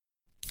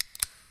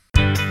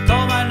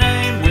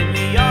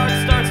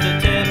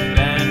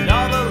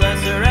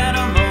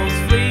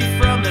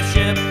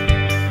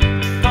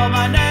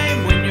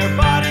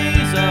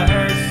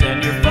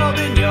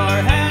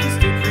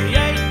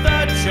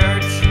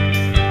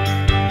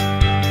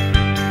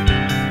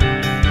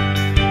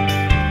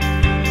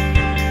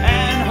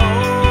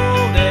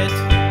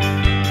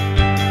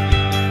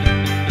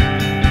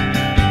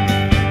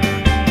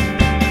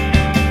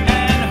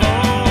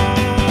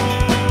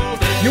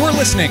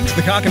listening to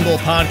the Cock and Bull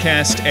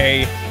Podcast,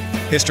 a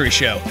history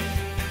show.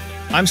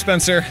 I'm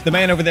Spencer. The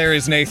man over there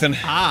is Nathan.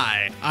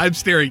 Hi. I'm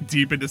staring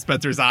deep into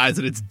Spencer's eyes,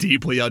 and it's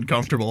deeply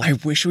uncomfortable. I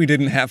wish we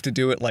didn't have to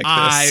do it like this.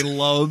 I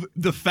love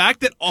the fact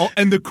that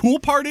and the cool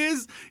part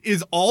is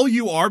all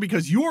you are,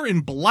 because you are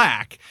in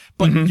black,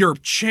 but your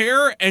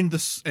chair and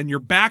your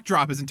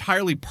backdrop is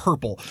entirely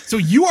purple. So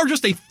you are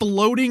just a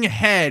floating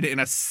head in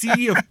a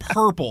sea of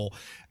purple.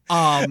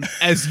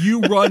 As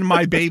you run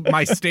my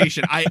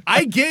station.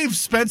 I gave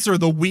Spencer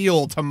the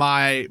wheel to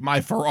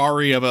my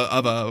Ferrari of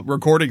a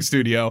recording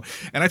studio,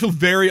 and I feel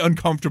very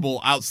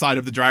uncomfortable outside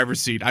of the driver's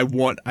seat.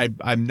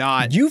 I'm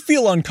not. You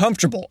feel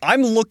uncomfortable.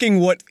 I'm looking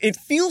what it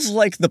feels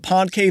like the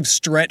pod cave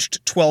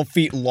stretched 12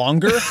 feet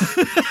longer.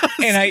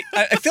 And I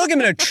feel like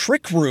I'm in a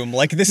trick room,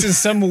 like this is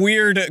some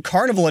weird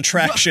carnival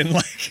attraction.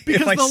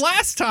 Because the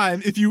last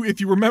time, if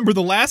you remember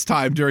the last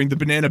time during the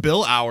Banana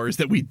Bill hours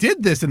that we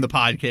did this in the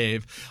pod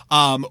cave,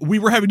 we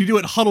were having to do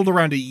it huddled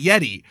around a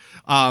Yeti.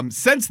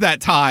 Since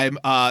that time,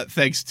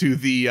 thanks to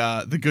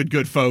the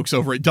good folks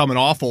over at Dumb and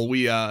Awful,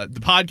 the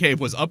pod cave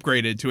was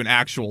upgraded to an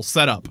actual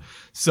setup.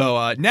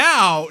 So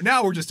now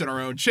we're just in our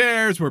own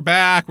chairs. We're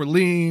back. We're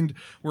leaned.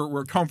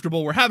 We're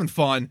comfortable. We're having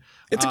fun.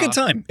 It's a good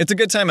time. It's a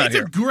good time out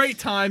here. It's a great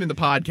time in the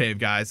pod cave,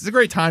 guys. It's a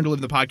great time to live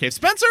in the pod cave.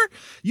 Spencer,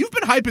 you've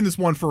been hyping this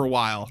one for a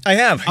while. I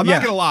have. I'm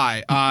not gonna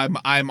lie.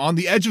 I'm on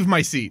the edge of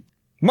my seat.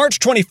 March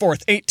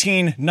 24th,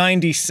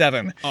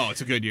 1897. Oh,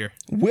 it's a good year.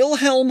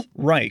 Wilhelm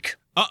Reich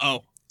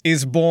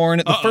is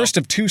born, the first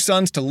of two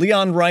sons to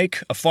Leon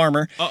Reich, a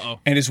farmer,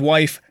 and his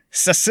wife,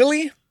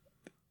 Cecily.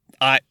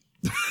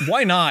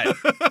 Why not?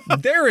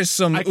 There is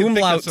some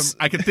umlauts.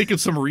 I can think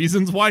of some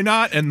reasons why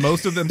not, and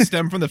most of them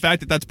stem from the fact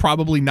that that's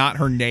probably not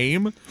her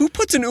name. Who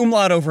puts an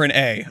umlaut over an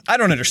A? I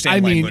don't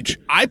understand language.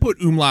 I put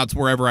umlauts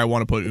wherever I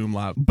want to put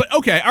umlaut. But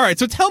okay, all right,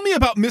 so tell me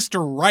about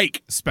Mr.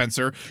 Reich,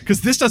 Spencer,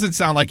 because this doesn't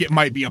sound like it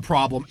might be a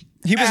problem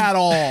at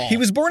all. He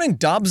was born in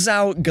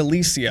Dobzhau,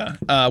 Galicia,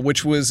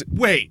 which was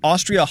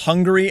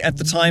Austria-Hungary at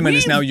the time and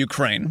is now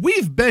Ukraine.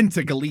 We've been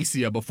to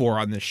Galicia before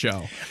on this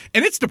show.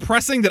 And it's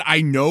depressing that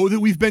I know that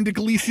we've been to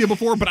Galicia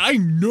before, but I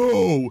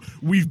know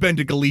we've been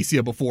to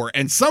Galicia before.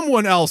 And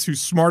someone else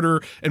who's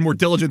smarter and more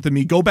diligent than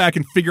me, go back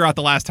and figure out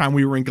the last time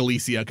we were in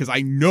Galicia, because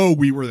I know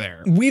we were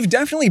there. We've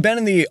definitely been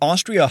in the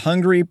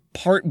Austria-Hungary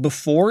part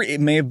before. It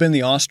may have been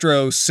the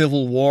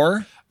Austro-Civil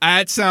War.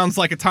 That sounds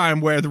like a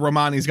time where the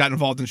Romanis got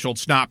involved in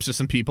Schultz Schnapps to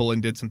some people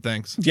and did some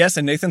things. Yes,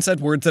 and Nathan said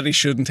words that he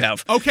shouldn't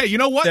have. Okay, you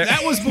know what?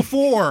 That was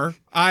before.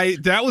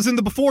 That was in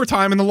the before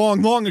time, in the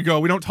long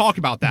ago. We don't talk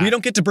about that. We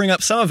don't get to bring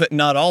up some of it,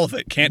 not all of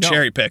it. Can't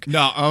cherry pick.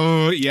 No,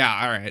 oh,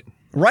 yeah, all right.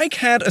 Reich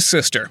had a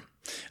sister.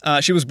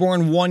 She was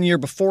born 1 year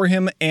before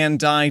him and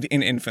died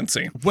in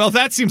infancy. Well,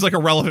 that seems like a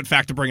relevant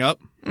fact to bring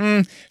up.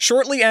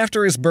 Shortly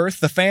after his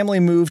birth, the family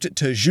moved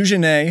to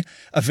Juzhene,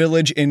 a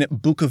village in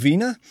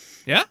Bukovina.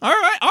 Yeah, all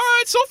right.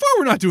 So far,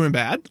 we're not doing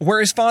bad.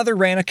 Where his father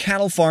ran a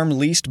cattle farm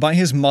leased by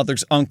his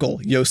mother's uncle,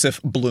 Josef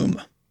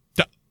Blum.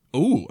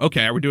 Ooh,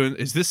 okay. Are we doing?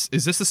 Is this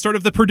the start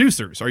of The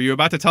Producers? Are you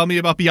about to tell me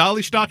about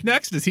Bialystok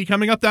next? Is he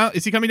coming down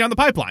the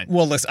pipeline?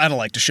 Well, listen, I don't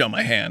like to show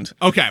my hand.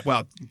 Okay,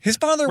 well, his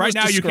father was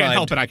described. You can't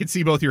help it. I can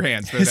see both your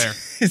hands. They're there.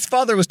 His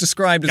father was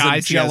described as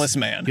a jealous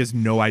man. He has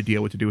no idea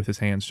what to do with his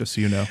hands, just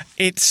so you know.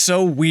 It's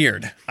so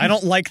weird. I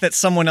don't like that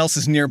someone else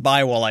is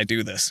nearby while I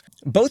do this.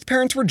 Both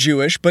parents were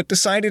Jewish, but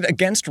decided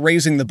against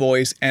raising the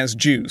boys as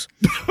Jews.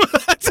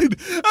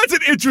 That's an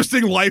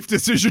interesting life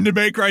decision to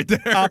make right there.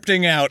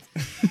 Opting out.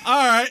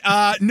 All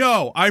right.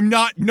 No, I'm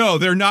not. No,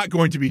 they're not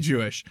going to be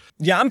Jewish.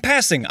 Yeah, I'm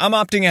passing. I'm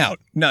opting out.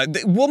 No,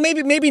 well,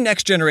 maybe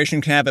next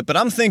generation can have it, but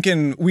I'm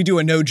thinking we do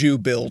a no Jew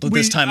build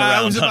this time around,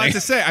 I was honey. about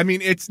to say, I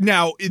mean, it's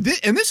now,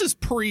 and this is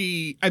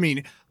I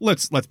mean,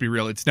 let's be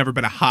real. It's never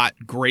been a hot,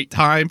 great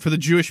time for the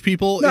Jewish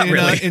people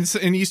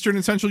in Eastern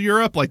and Central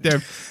Europe. Like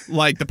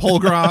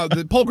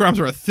the pogroms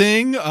are a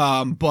thing.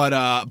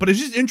 But it's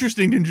just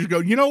interesting to just go,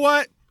 you know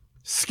what?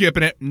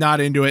 Skipping it, not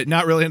into it,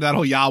 not really into that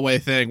whole Yahweh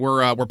thing.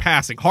 We're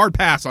passing. Hard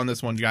pass on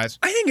this one, guys.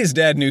 I think his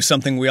dad knew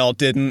something we all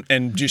didn't,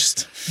 and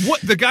just...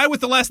 What, the guy with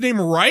the last name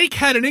Reich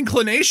had an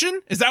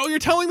inclination? Is that what you're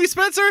telling me,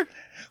 Spencer?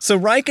 So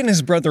Reich and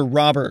his brother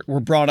Robert were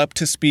brought up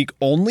to speak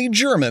only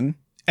German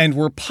and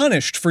were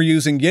punished for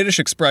using Yiddish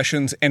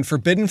expressions and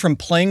forbidden from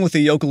playing with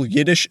the local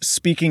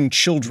Yiddish-speaking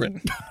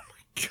children.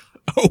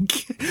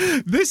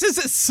 Okay. This is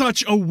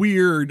such a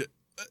weird...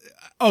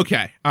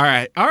 Okay. All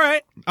right.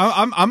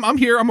 I'm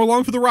here. I'm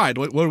along for the ride.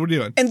 What are we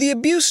doing? And the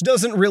abuse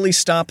doesn't really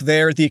stop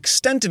there. The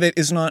extent of it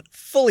is not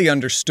fully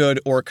understood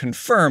or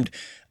confirmed,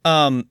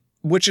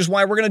 which is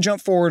why we're going to jump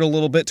forward a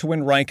little bit to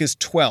when Reich is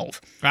 12.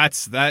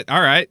 That's that.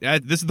 All right.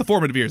 This is the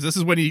formative years. This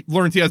is when he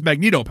learns he has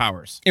Magneto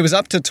powers. It was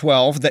up to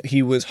 12 that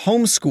he was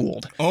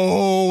homeschooled.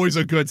 Oh, is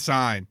a good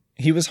sign.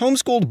 He was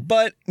homeschooled,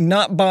 but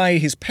not by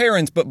his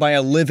parents, but by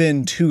a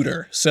live-in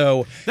tutor.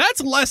 So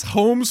that's less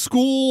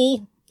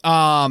homeschool.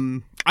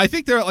 I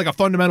think they're like a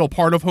fundamental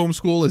part of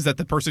homeschool is that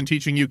the person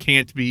teaching you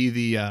can't be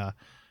the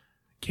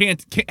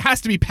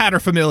has to be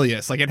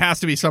paterfamilias. Like, it has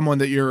to be someone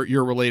that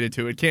you're related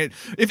to. It can't.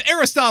 If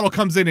Aristotle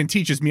comes in and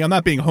teaches me, I'm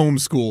not being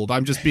homeschooled.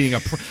 I'm just being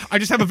I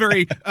just have a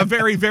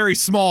very, very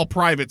small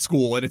private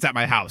school, and it's at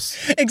my house.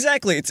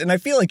 Exactly. And I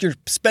feel like you're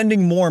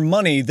spending more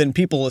money than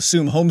people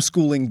assume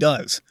homeschooling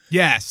does.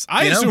 Yes,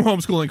 I assume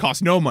homeschooling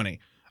costs no money.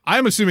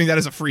 I'm assuming that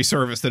is a free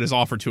service that is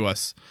offered to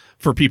us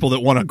for people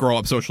that want to grow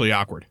up socially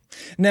awkward.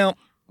 Now,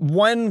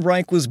 when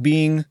Reich was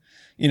being,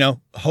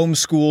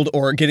 homeschooled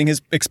or getting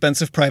his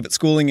expensive private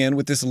schooling in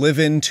with this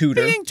live-in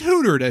tutor. Being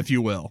tutored, if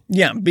you will.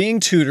 Yeah, being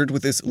tutored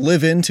with this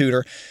live-in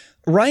tutor.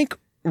 Reich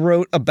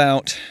wrote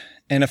about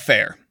an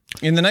affair.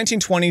 In the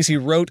 1920s, he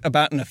wrote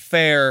about an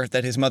affair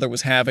that his mother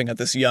was having at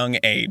this young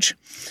age.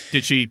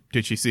 Did she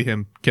see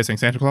him kissing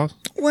Santa Claus?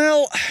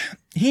 Well,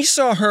 he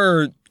saw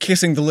her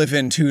kissing the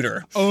live-in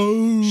tutor.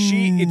 Oh.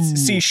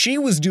 She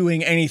was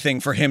doing anything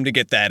for him to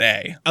get that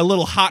A. A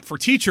little hot for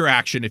teacher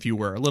action, if you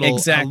were.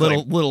 Exactly. A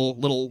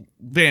little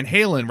Van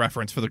Halen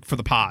reference for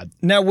the pod.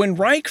 Now, when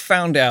Reich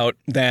found out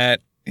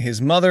that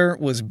his mother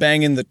was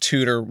banging the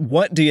tutor,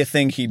 what do you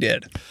think he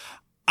did?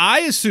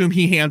 I assume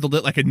he handled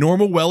it like a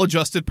normal,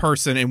 well-adjusted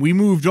person, and we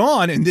moved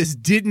on, and this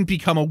didn't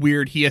become a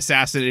weird, he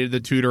assassinated the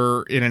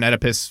tutor in an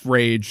Oedipus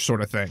rage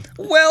sort of thing.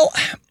 Well,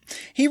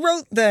 he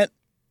wrote that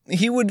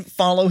he would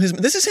follow his...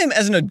 This is him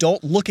as an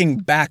adult looking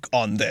back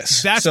on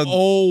this. That's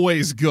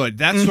always good.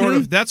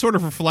 That sort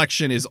of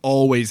reflection is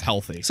always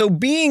healthy. So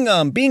being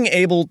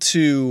able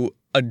to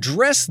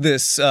address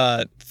this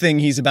thing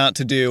he's about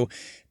to do,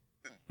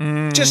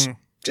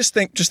 Just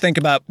think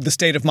about the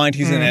state of mind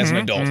he's in as an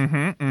adult.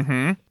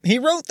 He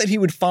wrote that he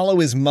would follow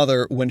his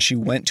mother when she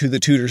went to the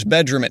tutor's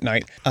bedroom at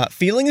night,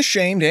 feeling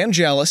ashamed and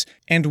jealous,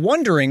 and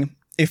wondering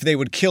if they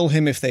would kill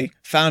him if they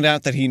found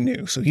out that he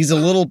knew. So he's a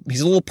little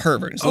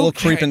pervert. He's a little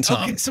creeping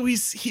Tom. Okay, so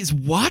he's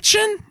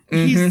watching?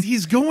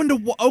 He's going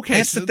to... Okay.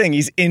 That's the thing.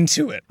 He's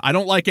into it. I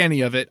don't like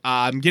any of it.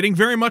 I'm getting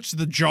very much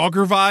the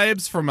jogger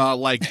vibes from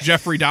like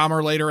Jeffrey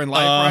Dahmer later in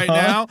life right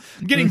now.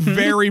 I'm getting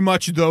very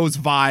much those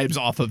vibes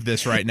off of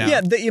this right now.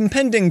 Yeah, the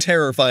impending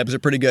terror vibes are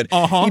pretty good.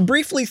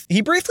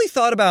 He briefly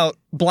thought about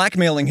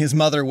blackmailing his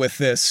mother with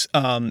this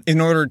in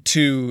order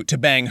to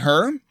bang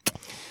her.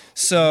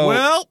 So...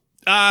 Well...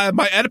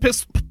 my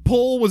Oedipus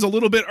pull was a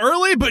little bit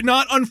early, but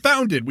not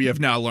unfounded, we have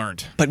now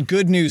learned. But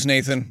good news,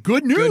 Nathan.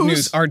 Good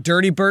news. Our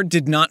dirty bird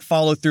did not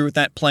follow through with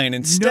that plan.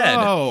 Instead,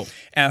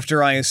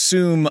 after I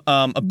assume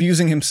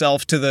abusing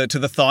himself to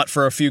the thought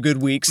for a few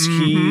good weeks,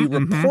 he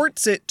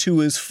reports it to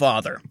his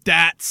father.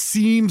 That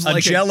seems like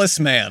a jealous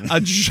man. A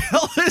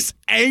jealous,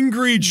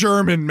 angry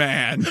German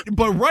man.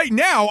 But right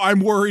now, I'm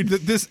worried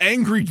that this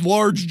angry,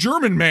 large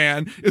German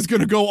man is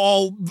going to go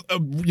all,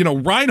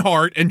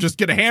 Reinhardt and just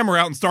get a hammer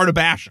out and start a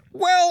bashing.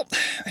 Well,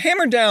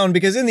 hammer down,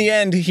 because in the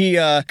end, he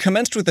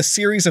commenced with a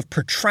series of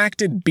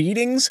protracted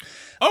beatings.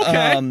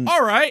 Okay,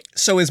 all right.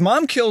 So his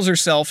mom kills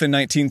herself in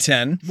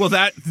 1910. Well,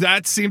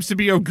 that seems to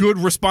be a good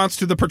response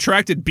to the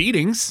protracted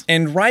beatings.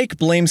 And Reich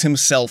blames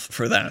himself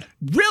for that.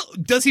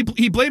 Does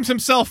he blames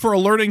himself for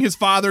alerting his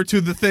father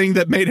to the thing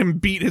that made him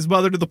beat his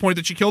mother to the point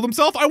that she killed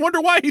himself? I wonder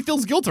why he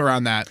feels guilt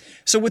around that.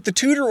 So with the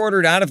tutor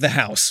ordered out of the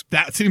house...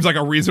 That seems like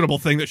a reasonable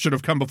thing that should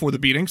have come before the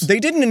beatings. They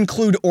didn't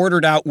include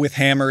ordered out with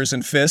hammers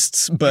and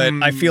fists, but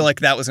I feel like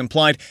that was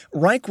implied.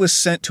 Reich was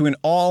sent to an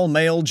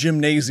all-male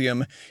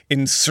gymnasium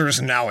in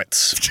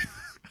Sachsenwitz.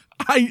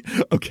 I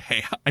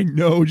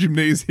know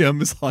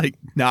gymnasium is like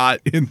not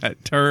in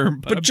that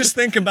term, but just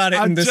think about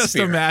it in this I'm just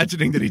sphere.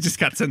 imagining that he just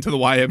got sent to the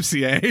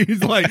YMCA.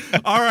 He's like,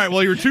 all right,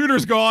 well, your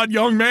tutor's gone,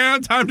 young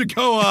man. Time to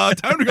go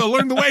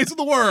learn the ways of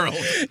the world.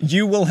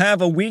 You will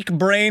have a weak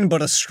brain,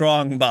 but a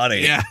strong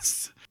body.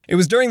 Yes. It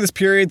was during this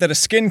period that a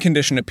skin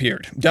condition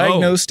appeared,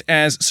 diagnosed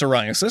as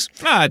psoriasis.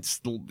 It's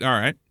all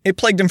right. It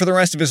plagued him for the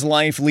rest of his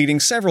life,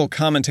 leading several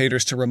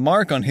commentators to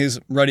remark on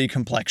his ruddy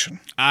complexion.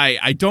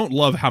 I don't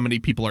love how many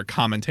people are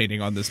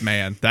commentating on this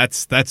man.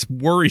 That's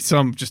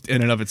worrisome just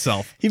in and of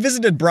itself. He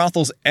visited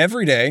brothels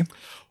every day.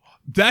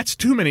 That's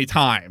too many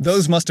times.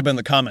 Those must have been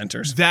the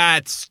commenters.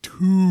 That's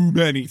too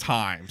many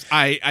times.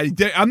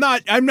 I'm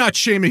not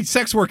shaming.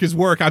 Sex work is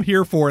work. I'm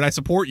here for it. I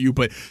support you,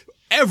 but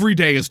every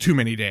day is too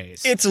many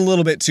days. It's a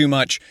little bit too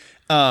much.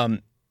 Now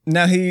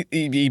he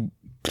did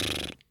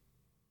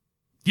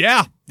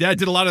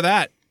a lot of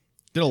that.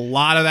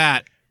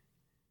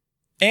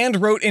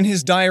 And wrote in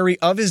his diary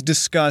of his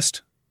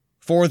disgust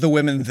for the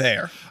women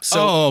there.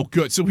 So,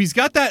 good. So he's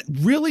got that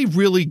really,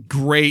 really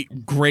great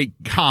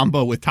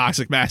combo with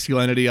toxic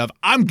masculinity of,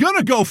 I'm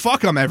gonna go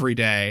fuck them every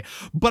day,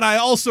 but I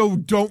also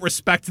don't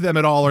respect them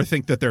at all or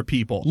think that they're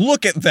people.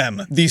 Look at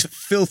them, these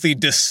filthy,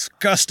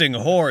 disgusting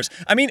whores.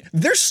 I mean,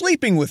 they're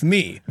sleeping with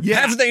me.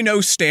 Yeah. Have they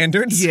no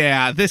standards?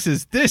 Yeah, this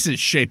is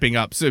shaping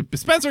up. So,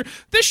 Spencer,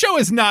 this show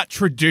has not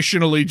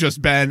traditionally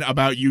just been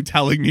about you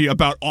telling me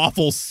about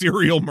awful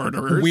serial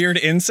murderers. Weird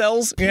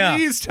incels?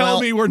 Please tell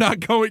me we're not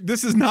going...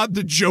 This is not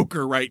the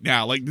Joker right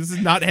now. Like, this is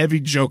not heavy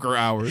Joker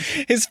hours.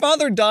 His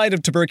father died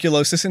of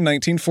tuberculosis in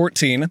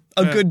 1914.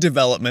 A good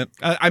development.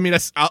 I mean,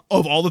 of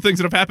all the things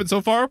that have happened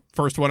so far,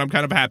 first one I'm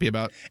kind of happy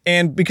about.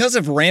 And because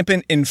of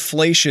rampant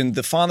inflation,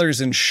 the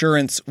father's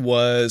insurance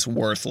was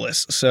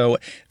worthless. So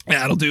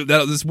that'll do.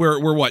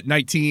 We're what,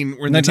 19?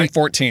 We're in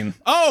 1914.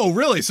 Oh,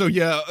 really? So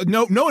yeah,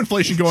 no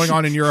inflation going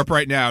on in Europe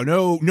right now.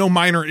 No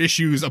minor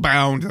issues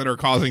abound that are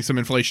causing some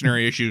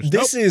inflationary issues.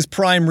 This is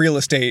prime real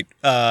estate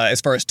as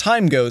far as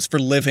time goes for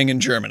living in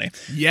Germany.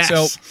 Yes.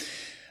 So,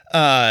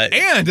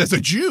 and as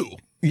a Jew.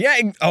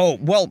 Yeah. Oh,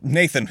 well,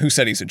 Nathan, who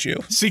said he's a Jew?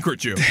 Secret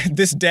Jew.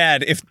 This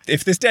dad,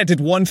 if this dad did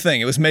one thing,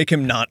 it was make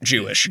him not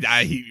Jewish.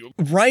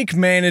 Reich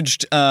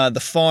managed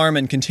the farm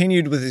and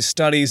continued with his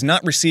studies,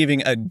 not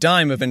receiving a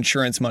dime of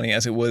insurance money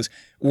as it was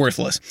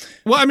worthless.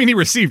 Well, I mean, he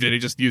received it. He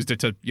just used it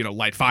to,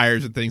 light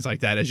fires and things like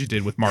that, as you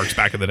did with Marx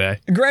back in the day.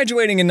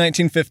 Graduating in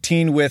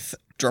 1915 with,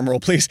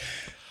 drumroll please,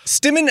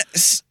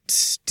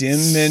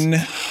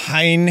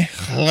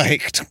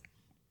 Stimmenheimlichkeit.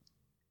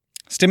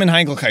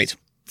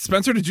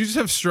 Spencer, did you just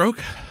have a stroke?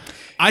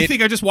 I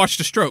think I just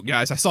watched a stroke,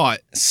 guys. I saw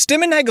it.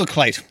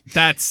 Stimmenheimlichkeit.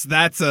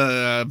 That's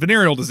a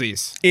venereal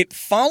disease. It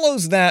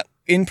follows that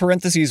in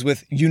parentheses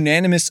with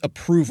unanimous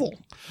approval.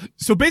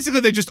 So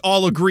basically, they just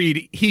all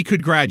agreed he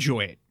could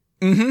graduate.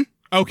 Mm-hmm.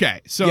 Okay,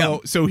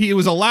 so he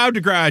was allowed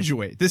to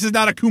graduate. This is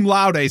not a cum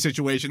laude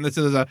situation. This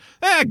is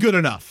good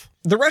enough.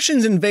 The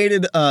Russians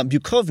invaded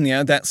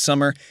Bukovina that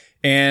summer,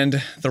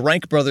 and the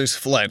Reich brothers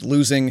fled,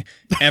 losing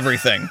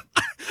everything.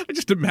 I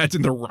just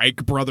imagine the Reich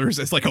brothers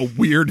as like a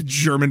weird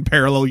German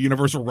parallel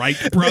universe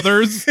Reich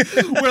brothers,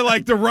 where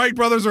like the Reich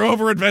brothers are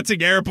over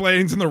inventing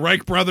airplanes and the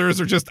Reich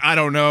brothers are just, I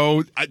don't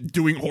know,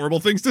 doing horrible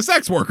things to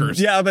sex workers.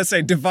 Yeah, I was about to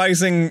say,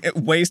 devising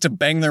ways to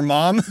bang their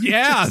mom.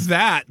 Yeah,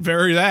 that.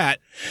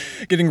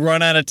 Getting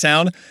run out of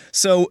town.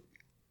 So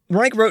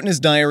Reich wrote in his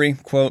diary,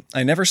 quote,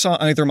 "I never saw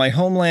either my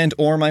homeland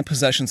or my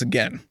possessions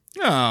again.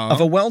 Oh.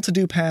 Of a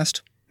well-to-do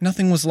past,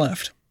 nothing was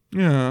left."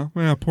 Yeah,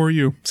 poor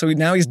you. So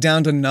now he's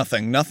down to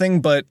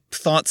nothing but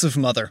thoughts of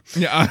mother.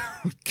 Yeah,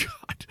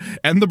 God.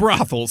 And the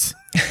brothels.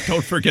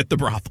 Don't forget the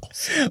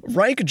brothels.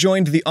 Reich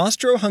joined the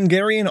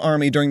Austro-Hungarian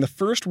army during the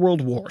First World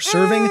War,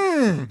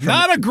 serving...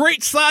 Not a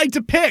great side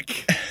to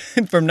pick.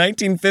 From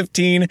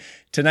 1915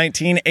 to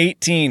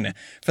 1918,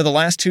 for the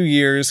last 2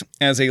 years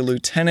as a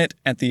lieutenant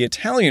at the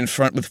Italian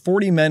front with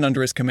 40 men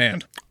under his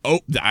command. Oh,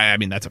 I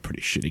mean, that's a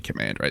pretty shitty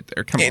command right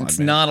there. Come on, It's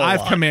man. not a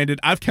lot.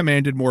 I've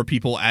commanded more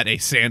people at a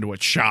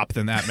sandwich shop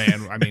than that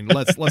man. I mean,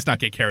 let's not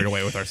get carried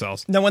away with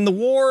ourselves. Now, when the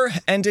war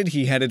ended,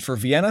 he headed for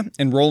Vienna,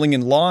 enrolling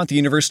in law at the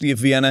University of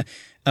Vienna,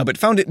 but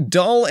found it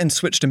dull and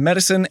switched to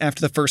medicine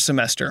after the first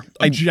semester.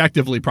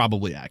 Objectively,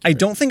 probably accurate. I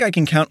don't think I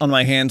can count on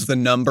my hands the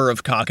number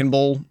of cock and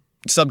bull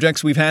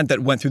subjects we've had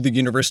that went through the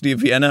University of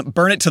Vienna.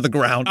 Burn it to the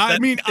ground. I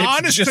mean,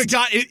 honest to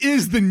God, it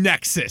is the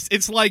nexus.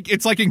 It's like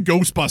in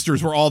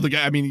Ghostbusters where all the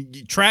guys, I mean,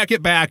 you track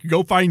it back,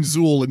 go find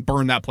Zool and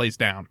burn that place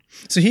down.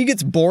 So he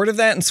gets bored of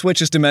that and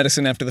switches to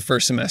medicine after the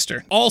first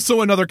semester.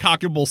 Also another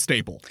cock and bull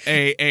staple.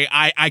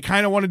 I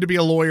kind of wanted to be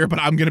a lawyer, but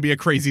I'm going to be a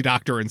crazy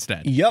doctor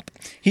instead. Yep.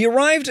 He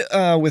arrived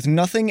with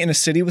nothing in a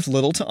city with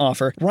little to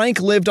offer.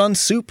 Reich lived on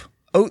soup,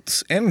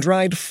 oats, and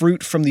dried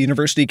fruit from the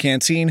university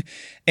canteen,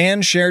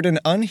 and shared an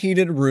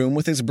unheated room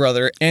with his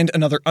brother and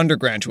another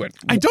undergraduate.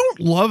 I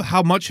don't love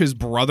how much his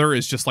brother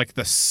is just like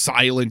the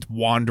silent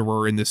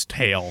wanderer in this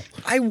tale.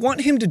 I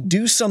want him to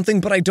do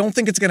something, but I don't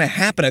think it's going to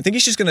happen. I think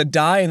he's just going to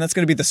die, and that's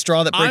going to be the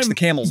straw that breaks the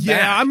camel's back.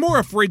 Yeah, I'm more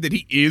afraid that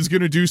he is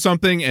going to do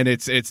something, and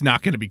it's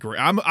not going to be great.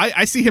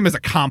 I see him as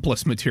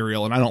accomplice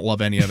material, and I don't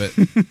love any of it.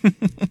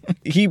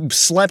 He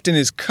slept in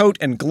his coat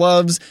and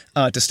gloves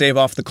to stave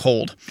off the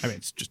cold. I mean,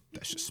 that's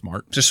just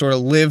smart. Just sort of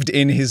lived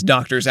in his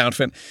doctor's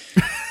outfit.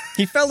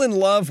 He fell in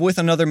love with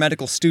another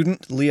medical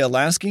student, Leah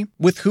Lasky,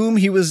 with whom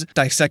he was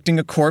dissecting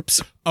a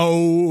corpse.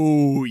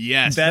 Oh,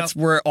 yes. That's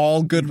where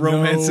all good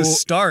romances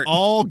start.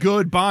 All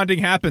good bonding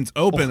happens.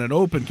 An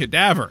open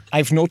cadaver.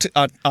 I've noted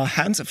our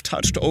hands have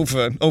touched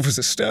over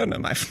the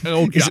sternum.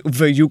 Oh, God.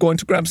 Were you going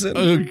to grab the...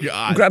 Oh,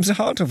 God. Grab the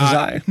heart, or was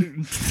I?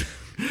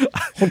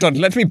 Hold on,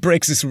 let me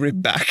break this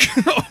rib back.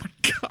 Oh,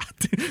 God.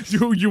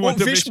 You want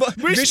the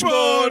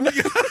wishbone.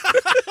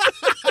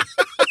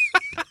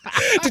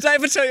 Did I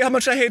ever tell you how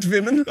much I hate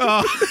women?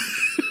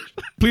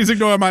 Please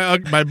ignore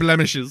my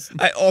blemishes.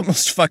 I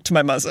almost fucked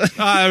my mother.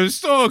 I was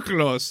so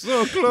close.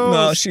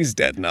 No, she's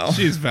dead now.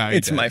 She's very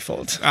It's dead. my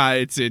fault.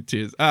 It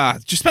is.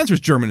 Spencer's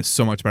German is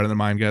so much better than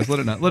mine, guys.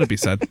 Let it be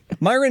said.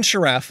 Myron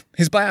Sharaf,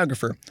 his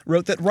biographer,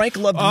 wrote that Reich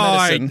loved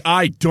medicine.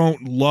 I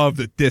don't love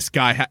that this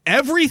guy...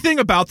 everything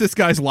about this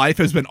guy's life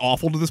has been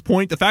awful to this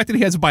point. The fact that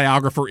he has a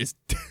biographer is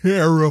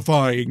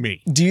terrifying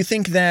me. Do you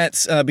think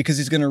that's because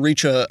he's going to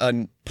reach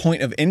a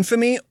point of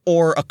infamy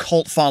or a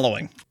cult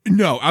following?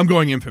 No, I'm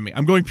going infamy.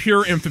 I'm going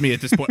pure infamy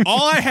at this point.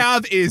 All I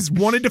have is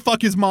wanted to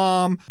fuck his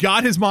mom,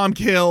 got his mom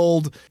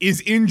killed,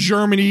 is in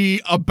Germany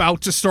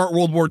about to start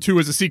World War II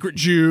as a secret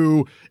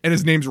Jew, and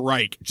his name's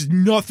Reich. Just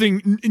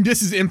nothing.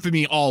 This is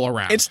infamy all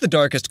around. It's the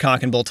darkest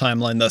cock and bull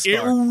timeline thus far.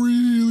 It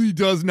really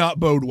does not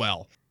bode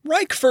well.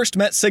 Reich first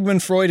met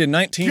Sigmund Freud in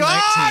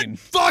 1919. God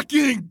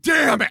fucking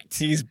damn it!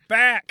 He's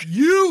back.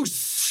 You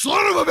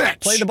son of a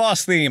bitch! Play the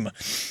boss theme.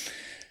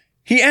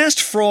 He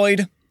asked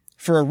Freud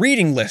for a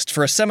reading list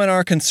for a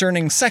seminar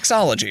concerning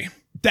sexology.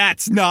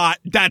 That's not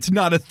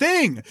a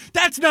thing.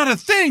 That's not a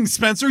thing,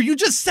 Spencer. You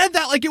just said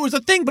that like it was a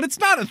thing, but it's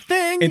not a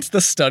thing. It's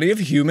the study of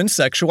human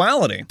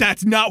sexuality.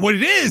 That's not what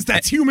it is.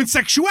 That's human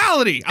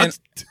sexuality.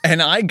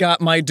 And I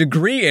got my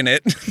degree in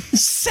it.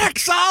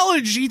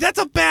 Sexology. That's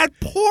a bad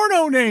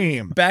porno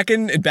name. Back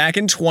in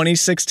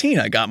 2016,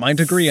 I got my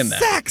degree in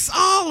that.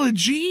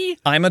 Sexology?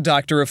 I'm a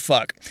doctor of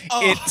fuck.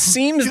 Oh, it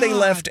seems they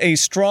left a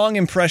strong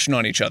impression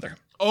on each other.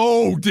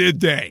 Oh, did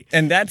they?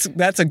 And that's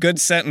a good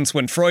sentence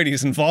when Freud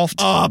is involved.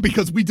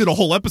 Because we did a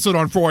whole episode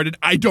on Freud, and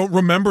I don't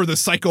remember the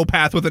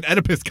psychopath with an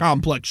Oedipus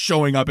complex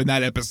showing up in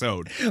that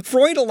episode.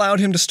 Freud allowed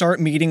him to start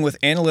meeting with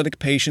analytic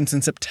patients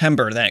in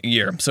September that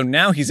year. So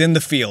now he's in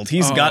the field.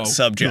 He's got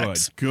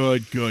subjects.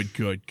 Good.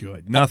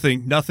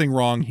 Nothing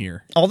wrong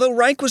here. Although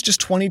Reich was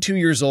just 22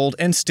 years old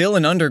and still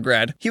an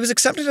undergrad, he was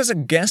accepted as a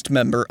guest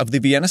member of the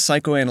Vienna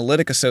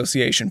Psychoanalytic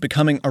Association,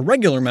 becoming a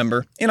regular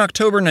member in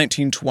October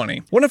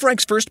 1920. One of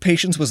Reich's first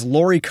patients was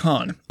Laurie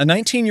Kahn, a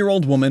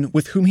 19-year-old woman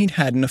with whom he'd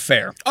had an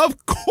affair.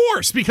 Of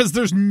course, because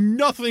there's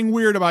nothing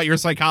weird about your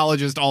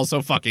psychologist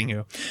also fucking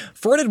you.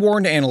 Freud had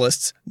warned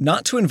analysts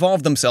not to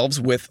involve themselves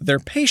with their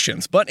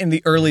patients, but in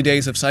the early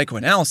days of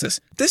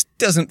psychoanalysis, this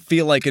doesn't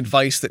feel like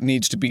advice that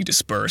needs to be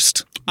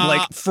dispersed.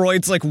 Like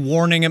Freud's like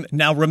warning him,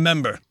 now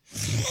remember.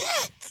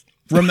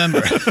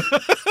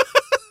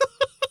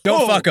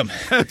 Don't fuck him.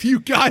 Have you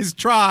guys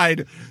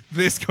tried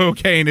this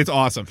cocaine? It's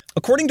awesome.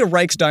 According to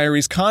Reich's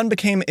diaries, Kahn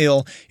became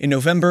ill in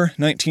November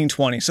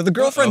 1920. So the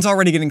girlfriend's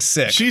already getting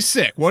sick. She's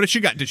sick. What did she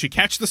got? Did she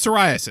catch the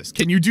psoriasis?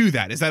 Can you do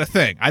that? Is that a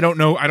thing? I don't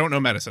know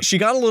medicine. She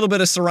got a little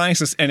bit of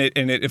psoriasis and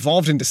it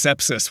evolved into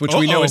sepsis, which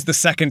we know is the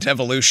second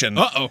evolution.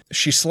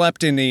 She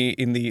slept in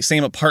the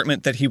same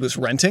apartment that he was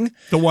renting.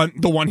 The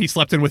one he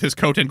slept in with his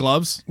coat and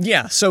gloves?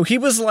 Yeah. So he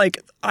was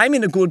like, I'm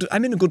in a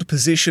good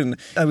position.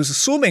 I was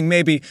assuming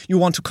maybe you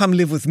want to come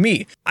live with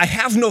me. I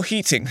have no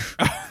heating.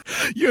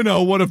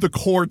 One of the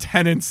core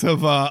tenets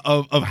of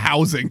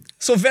housing.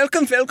 So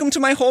welcome to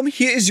my home.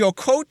 Here is your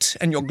coat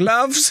and your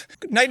gloves.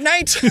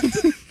 Night.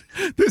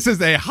 This is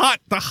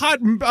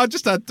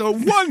just a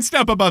one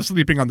step above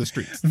sleeping on the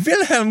streets.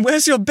 Wilhelm,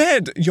 where's your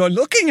bed? You're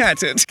looking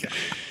at it.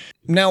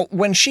 Now,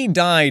 when she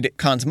died,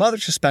 Kahn's mother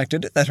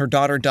suspected that her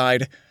daughter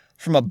died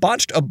from a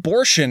botched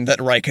abortion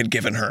that Reich had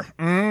given her.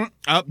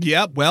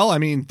 Yeah, well, I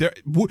mean,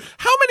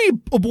 how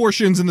many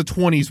abortions in the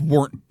 20s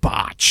weren't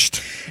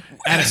botched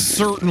at a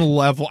certain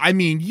level? I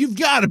mean, you've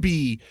got to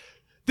be...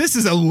 This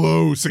is a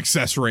low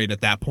success rate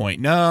at that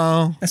point.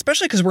 No.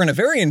 Especially because we're in a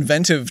very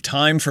inventive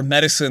time for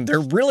medicine. They're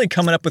really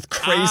coming up with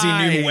crazy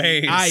new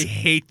ways. I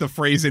hate the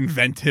phrase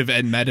inventive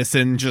and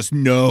medicine. Just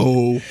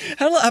no.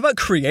 How about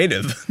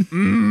creative?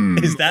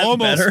 Is that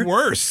almost better?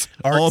 Worse.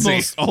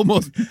 Artsy.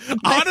 Almost.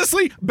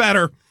 Honestly,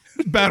 better.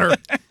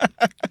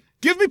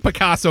 Give me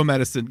Picasso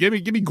medicine. Give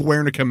me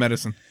Guernica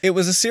medicine. It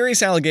was a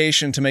serious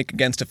allegation to make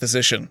against a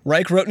physician.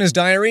 Reich wrote in his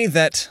diary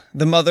that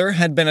the mother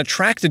had been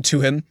attracted to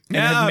him and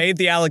had made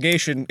the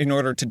allegation in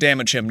order to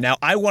damage him. Now,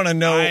 I want to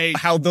know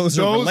how those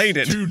are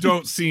related. Those two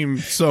don't seem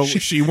so...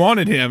 She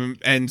wanted him,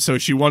 and so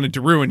she wanted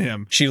to ruin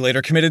him. She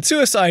later committed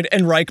suicide,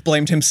 and Reich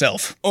blamed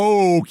himself.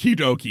 Okie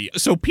dokie.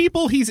 So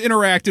people he's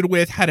interacted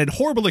with, had a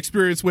horrible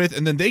experience with,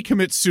 and then they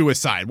commit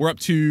suicide. We're up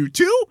to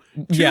two?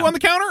 Two on the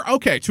counter?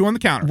 Okay, 2 on the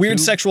counter. Weird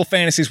sexual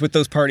fantasies with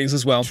those parties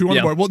as well. 2 on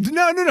the board. Well,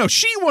 no.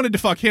 She wanted to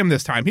fuck him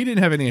this time. He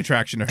didn't have any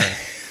attraction to her.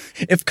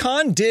 If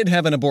Kahn did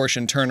have an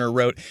abortion, Turner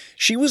wrote,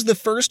 she was the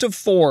first of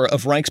 4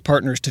 of Reich's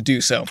partners to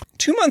do so.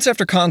 2 months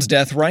after Kahn's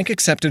death, Reich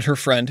accepted her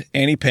friend,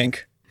 Annie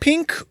Pink.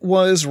 Pink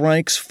was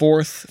Reich's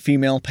 4th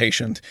female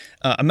patient,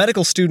 a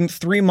medical student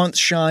 3 months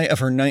shy of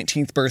her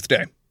 19th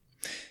birthday.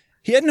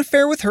 He had an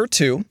affair with her,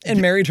 too,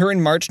 and married her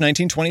in March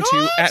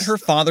 1922 at her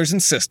father's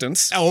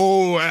insistence. I'm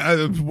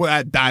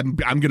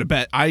going to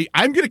bet.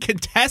 I'm going to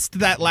contest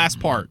that last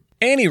part.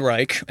 Annie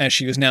Reich, as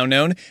she is now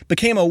known,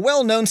 became a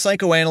well-known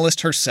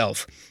psychoanalyst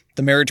herself.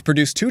 The marriage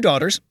produced 2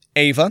 daughters,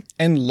 Ava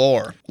and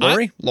Lore.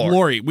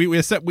 Lori. We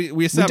established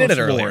did it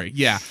earlier. Lori.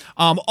 Yeah.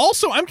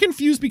 Also, I'm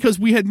confused because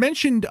we had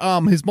mentioned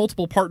his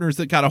multiple partners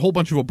that got a whole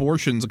bunch of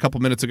abortions a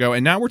couple minutes ago,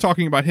 and now we're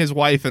talking about his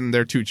wife and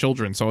their 2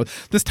 children. So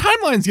this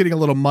timeline's getting a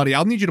little muddy.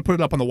 I'll need you to put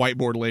it up on the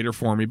whiteboard later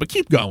for me, but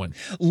keep going.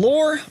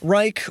 Lore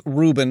Reich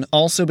Rubin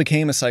also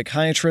became a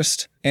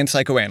psychiatrist and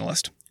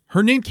psychoanalyst.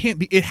 Her name can't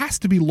be, it has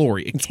to be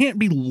Lori. It can't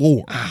be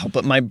Lore. Oh,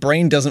 but my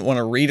brain doesn't want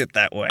to read it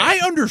that way.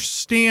 I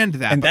understand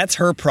that. And that's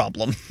her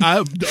problem.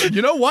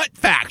 You know what?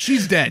 Fact.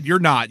 She's dead. You're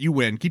not. You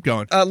win. Keep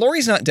going.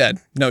 Lori's not dead.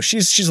 No,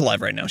 she's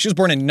alive right now. She was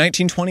born in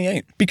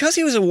 1928. Because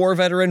he was a war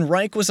veteran,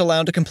 Reich was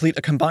allowed to complete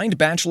a combined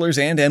bachelor's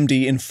and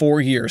MD in 4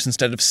 years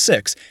instead of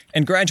 6,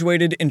 and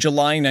graduated in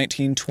July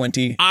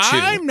 1922.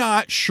 I'm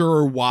not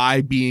sure why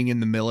being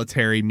in the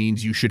military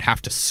means you should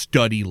have to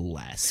study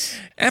less.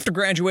 After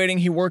graduating,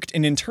 he worked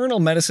in internal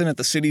medicine medicine at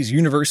the city's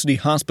University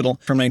Hospital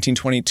from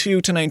 1922 to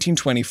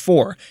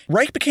 1924.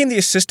 Reich became the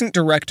assistant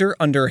director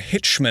under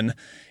Hitschmann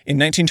in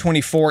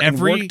 1924 and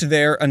worked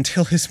there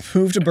until his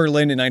move to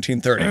Berlin in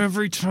 1930.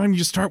 Every time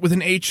you start with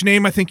an H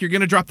name, I think you're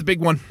going to drop the big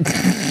one.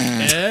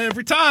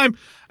 Every time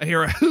I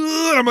hear and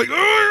I'm like, oh,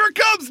 here it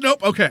comes.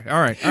 Nope. Okay.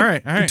 All right.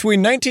 Between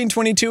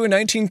 1922 and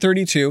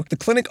 1932, the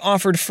clinic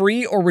offered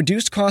free or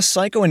reduced cost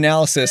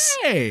psychoanalysis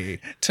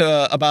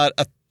to about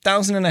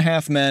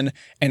 1,500 men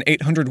and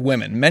 800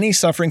 women, many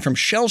suffering from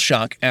shell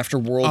shock after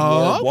World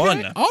War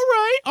I. All right.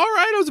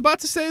 I was about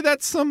to say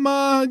that's some,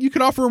 you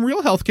could offer them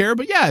real health care,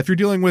 but yeah, if you're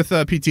dealing with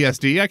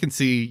PTSD, I can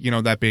see,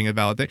 that being a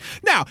valid thing.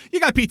 Now, you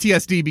got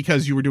PTSD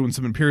because you were doing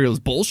some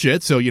imperialist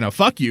bullshit, so,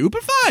 fuck you,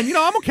 but fine,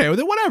 I'm okay with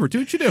it, whatever, do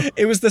what you do.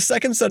 It was the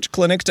second such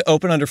clinic to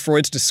open under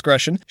Freud's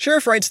discretion.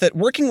 Sheriff writes that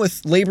working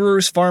with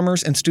laborers,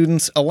 farmers, and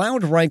students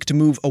allowed Reich to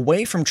move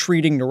away from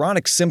treating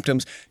neurotic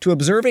symptoms to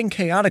observing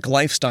chaotic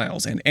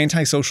lifestyles and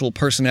antisocial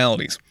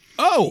personalities.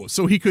 Oh,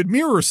 so he could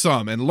mirror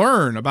some and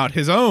learn about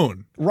his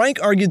own.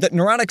 Reich argued that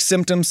neurotic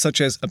symptoms such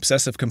as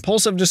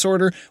obsessive-compulsive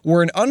disorder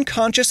were an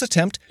unconscious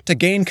attempt to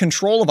gain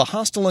control of a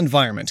hostile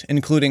environment,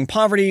 including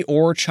poverty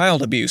or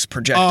child abuse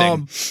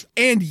projecting.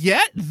 And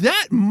yet,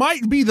 that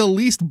might be the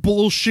least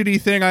bullshitty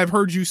thing I've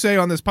heard you say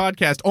on this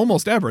podcast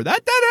almost ever.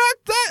 That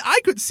I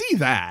could see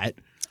that.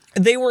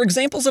 They were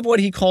examples of what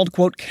he called,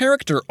 quote,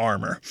 character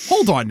armor.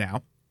 Hold on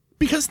now,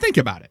 because think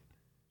about it.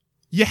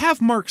 You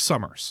have Mark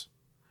Summers.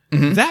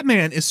 Mm-hmm. That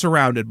man is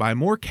surrounded by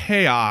more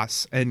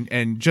chaos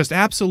and just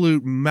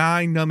absolute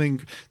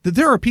mind-numbing. That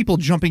there are people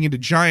jumping into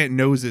giant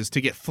noses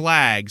to get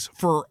flags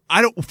for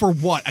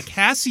what, a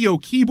Casio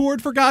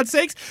keyboard, for God's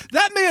sakes.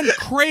 That man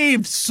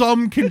craved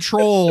some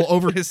control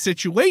over his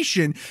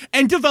situation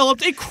and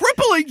developed a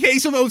crippling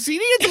case of OCD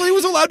until he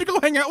was allowed to go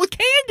hang out with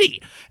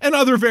candy and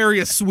other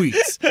various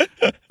sweets.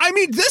 I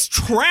mean, this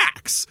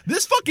tracks.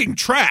 This fucking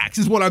tracks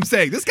is what I'm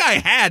saying. This guy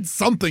had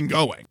something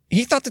going.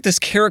 He thought that this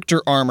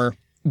character armor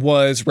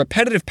was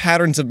repetitive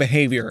patterns of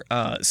behavior,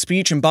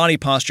 speech and body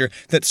posture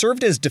that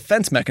served as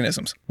defense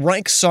mechanisms.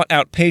 Reich sought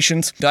out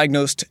patients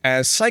diagnosed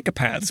as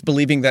psychopaths,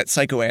 believing that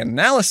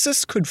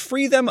psychoanalysis could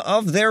free them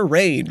of their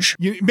rage.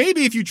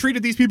 Maybe if you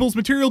treated these people's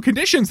material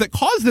conditions that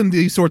caused them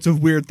these sorts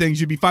of weird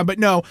things, you'd be fine, but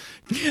no.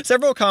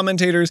 Several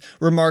commentators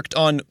remarked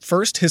on,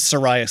 first, his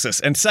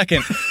psoriasis, and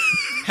second,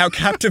 how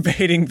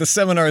captivating the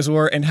seminars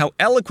were and how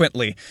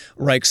eloquently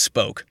Reich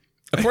spoke.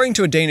 According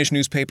to a Danish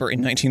newspaper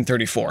in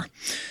 1934,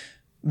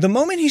 the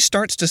moment he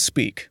starts to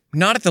speak,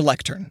 not at the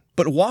lectern,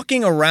 but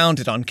walking around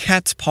it on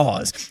cat's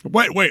paws.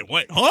 Wait.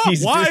 Huh?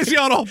 Why is he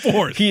on all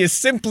fours? He is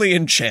simply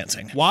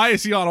enchanting. Why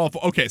is he on all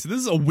fours? Okay, so this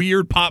is a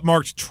weird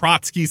pop-marked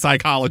Trotsky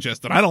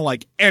psychologist, and I don't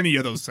like any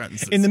of those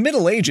sentences. In the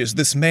Middle Ages,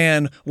 this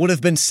man would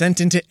have been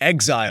sent into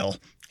exile.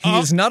 He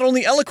is not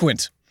only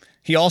eloquent,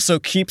 he also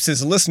keeps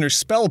his listeners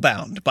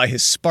spellbound by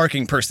his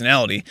sparking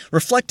personality,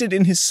 reflected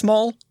in his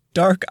small,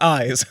 dark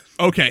eyes.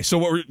 Okay, so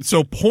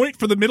point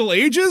for the Middle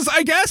Ages,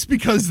 I guess,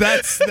 because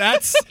that's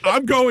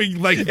I'm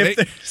going like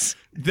that's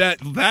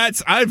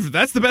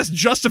the best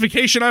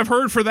justification I've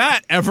heard for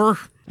that ever.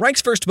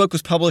 Reich's first book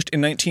was published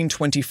in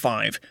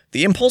 1925,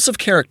 The Impulsive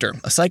Character,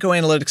 a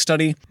Psychoanalytic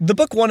Study. The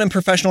book won him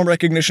professional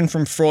recognition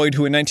from Freud,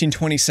 who in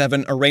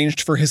 1927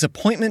 arranged for his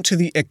appointment to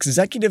the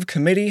Executive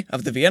Committee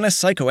of the Vienna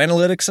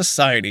Psychoanalytic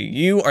Society.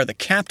 You are the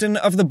captain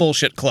of the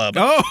bullshit club.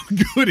 Oh,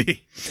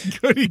 goody.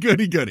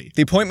 The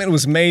appointment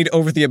was made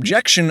over the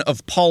objection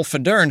of Paul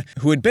Federn,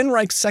 who had been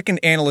Reich's second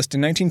analyst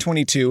in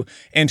 1922,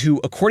 and who,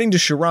 according to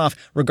Shirov,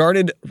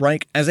 regarded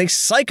Reich as a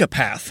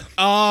psychopath.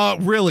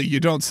 Really? You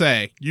don't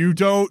say. You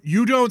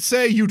don't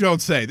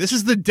say. This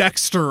is the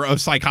Dexter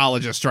of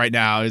psychologists right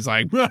now. He's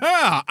like,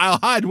 I'll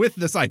hide with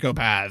the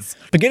psychopaths.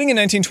 Beginning in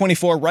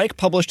 1924, Reich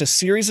published a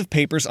series of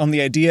papers on the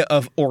idea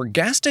of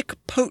orgastic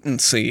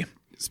potency.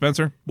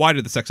 Spencer, why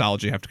did the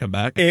sexology have to come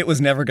back? It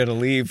was never going to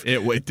leave.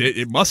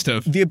 It must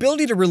have. The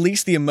ability to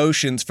release the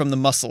emotions from the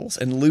muscles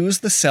and lose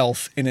the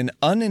self in an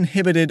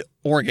uninhibited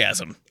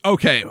orgasm.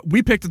 Okay,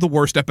 we picked the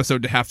worst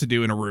episode to have to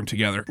do in a room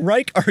together.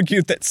 Reich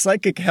argued that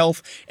psychic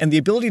health and the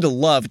ability to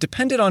love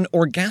depended on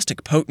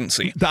orgastic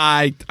potency.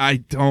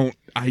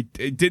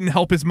 It didn't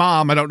help his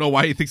mom. I don't know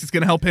why he thinks it's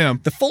going to help him.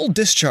 The full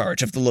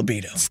discharge of the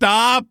libido.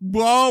 Stop.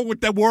 Whoa,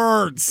 with the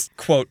words.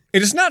 Quote,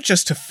 it is not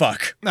just to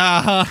fuck.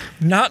 Uh-huh.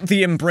 Not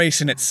the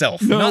embrace in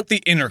itself. Nope. Not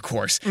the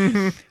intercourse.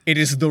 Mm-hmm. It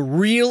is the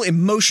real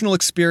emotional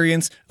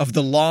experience of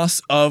the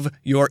loss of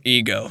your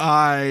ego.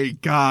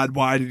 God,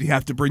 why did he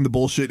have to bring the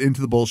bullshit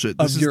into the bullshit?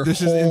 This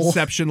is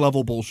Inception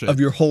level bullshit. Of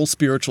your whole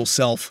spiritual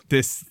self.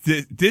 This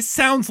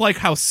sounds like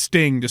how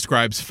Sting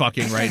describes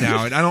fucking right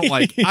now, and I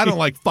don't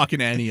like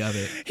fucking any of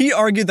it. He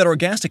argued that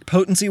orgastic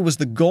potency was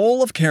the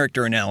goal of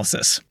character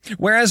analysis,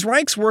 whereas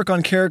Reich's work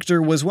on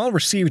character was well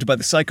received by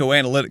the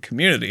psychoanalytic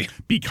community.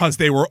 Because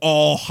they were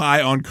all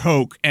high on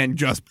coke and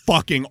just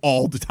fucking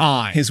all the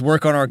time. His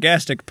work on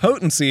orgastic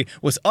potency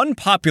was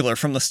unpopular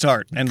from the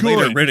start and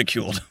later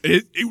ridiculed.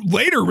 It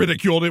later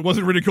ridiculed. It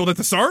wasn't ridiculed at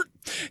the start?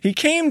 He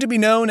came to be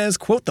known as,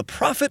 quote, the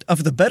prophet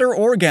of the better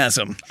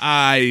orgasm.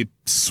 I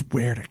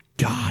swear to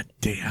God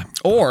damn.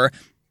 Or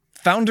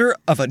founder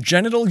of a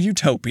genital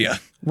utopia.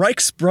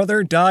 Reich's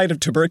brother died of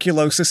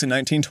tuberculosis in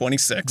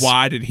 1926.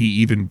 Why did he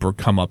even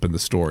come up in the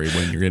story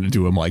when you're going to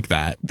do him like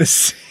that?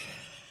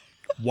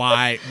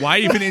 Why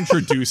even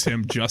introduce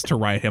him just to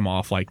write him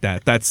off like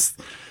that?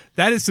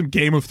 That is some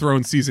Game of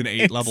Thrones season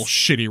 8 level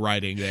shitty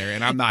writing there,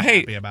 and I'm not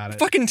happy about it.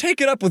 Fucking take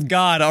it up with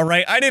God, all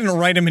right? I didn't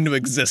write him into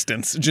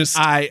existence.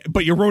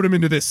 But you wrote him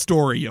into this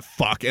story, you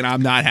fuck, and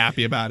I'm not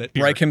happy about it.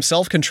 Reich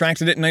himself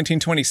contracted it in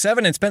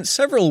 1927 and spent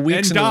several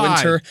weeks in the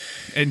winter.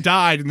 And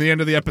died in the end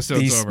of the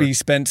episode's over. He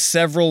spent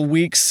several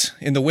weeks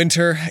in the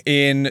winter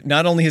in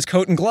not only his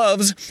coat and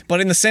gloves,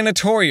 but in the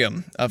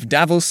sanatorium of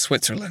Davos,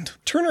 Switzerland.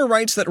 Turner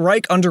writes that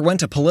Reich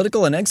underwent a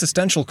political and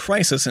existential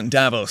crisis in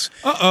Davos.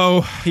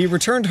 Uh-oh. He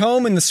returned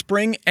home in the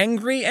spring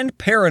angry and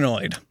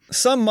paranoid.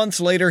 Some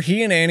months later,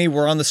 he and Annie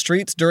were on the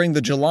streets during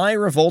the July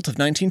Revolt of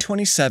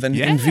 1927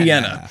 in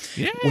Vienna,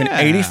 when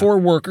 84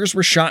 workers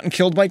were shot and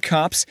killed by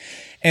cops,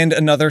 and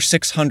another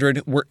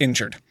 600 were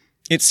injured.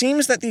 It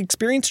seems that the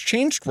experience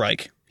changed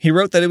Reich. He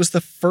wrote that it was the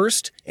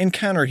first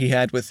encounter he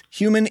had with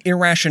human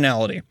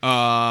irrationality.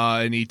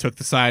 And he took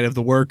the side of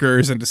the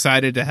workers and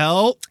decided to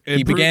help.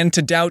 He began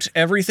to doubt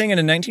everything and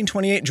in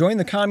 1928 joined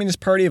the Communist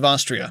Party of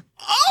Austria.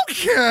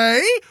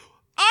 Okay!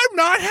 I'm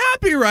not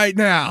happy right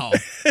now.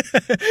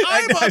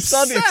 I'm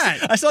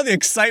upset. I saw the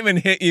excitement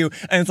hit you,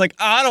 and it's like,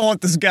 I don't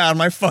want this guy on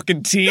my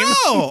fucking team.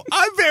 No,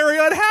 I'm very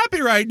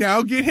unhappy right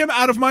now. Get him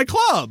out of my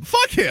club.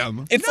 Fuck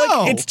him.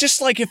 It's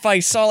just like if I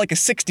saw like a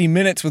 60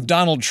 Minutes with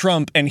Donald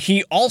Trump, and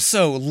he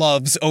also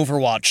loves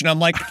Overwatch, and I'm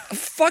like,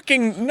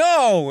 fucking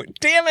no,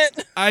 damn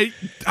it. I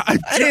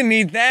didn't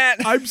need that.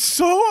 I'm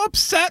so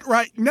upset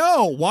right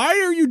now. Why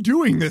are you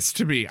doing this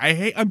to me?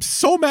 I'm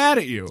so mad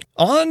at you.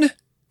 On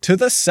to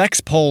the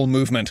sex pole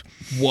movement.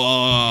 What?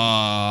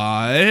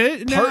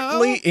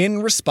 Partly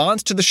in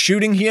response to the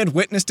shooting he had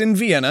witnessed in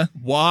Vienna.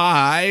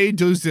 Why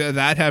does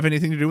that have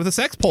anything to do with a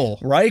sex pole?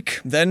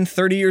 Reich, then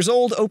 30 years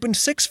old, opened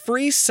 6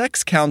 free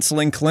sex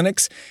counseling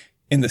clinics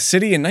in the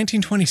city in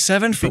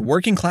 1927 for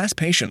working-class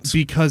patients.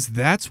 Because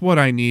that's what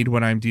I need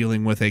when I'm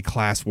dealing with a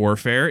class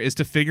warfare, is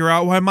to figure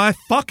out why my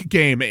fuck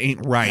game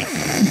ain't right.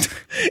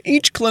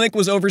 Each clinic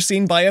was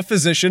overseen by a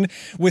physician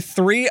with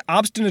 3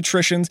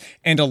 obstetricians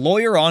and a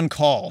lawyer on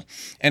call,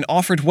 and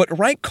offered what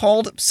Reich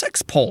called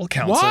sex pole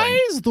counseling.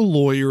 Why is the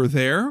lawyer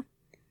there?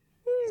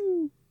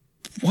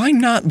 Why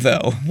not,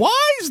 though?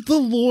 Why does the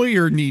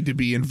lawyer need to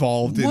be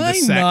involved in the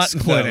sex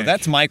clinic? Though?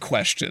 That's my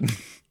question.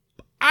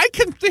 I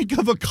can think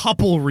of a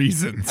couple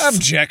reasons.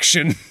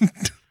 Objection.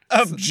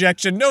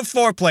 Objection. No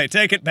foreplay.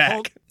 Take it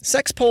back.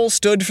 Sex pole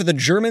stood for the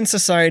German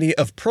Society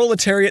of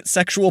Proletariat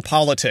Sexual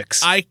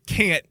Politics. I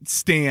can't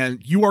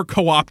stand. You are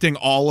co-opting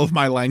all of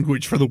my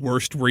language for the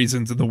worst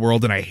reasons in the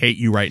world, and I hate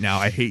you right now.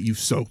 I hate you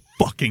so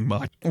fucking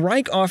much.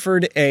 Reich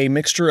offered a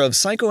mixture of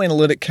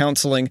psychoanalytic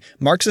counseling,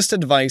 Marxist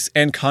advice,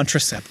 and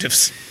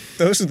contraceptives.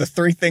 Those are the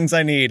 3 things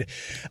I need.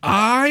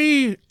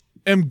 I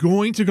am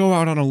going to go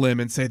out on a limb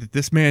and say that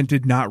this man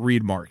did not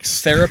read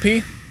Marx.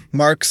 Therapy,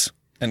 Marx,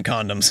 and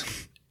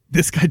condoms.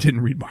 This guy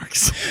didn't read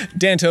Marx.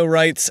 Danto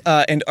writes,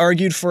 and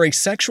argued for a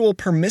sexual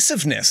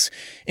permissiveness,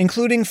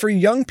 including for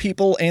young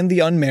people and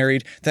the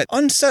unmarried, that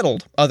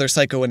unsettled other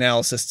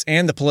psychoanalysts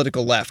and the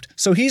political left.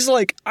 So he's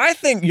like, I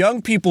think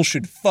young people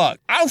should fuck.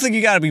 I don't think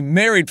you gotta be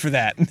married for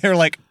that. And they're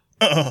like,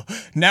 oh,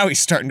 now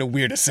he's starting to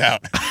weird us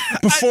out.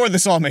 Before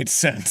this all made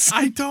sense.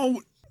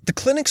 The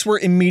clinics were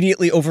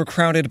immediately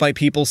overcrowded by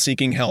people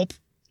seeking help.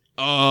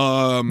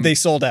 They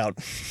sold out.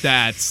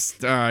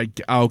 That's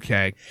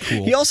okay.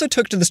 Cool. He also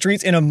took to the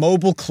streets in a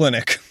mobile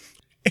clinic.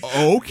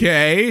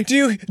 Okay.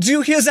 Do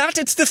you hear that?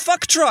 It's the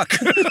fuck truck.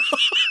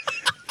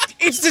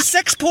 It's the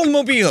sex pole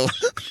mobile.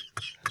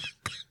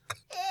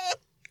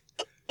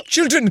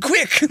 Children,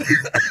 quick!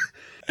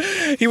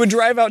 He would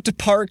drive out to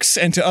parks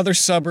and to other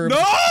suburbs.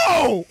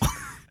 No!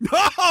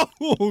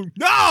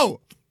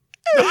 No!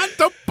 Not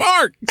the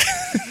park!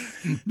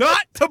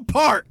 Not the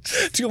park!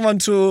 Do you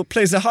want to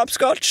play the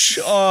hopscotch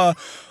or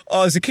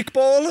the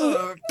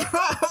kickball?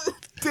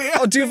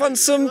 Or do you want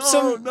some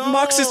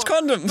Marxist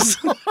condoms?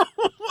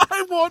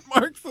 I want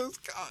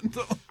Marxist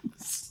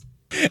condoms.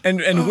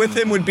 And with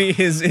him would be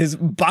his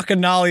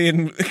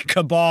bacchanalian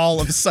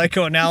cabal of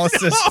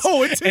psychoanalysis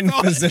and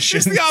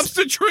physicians. It's the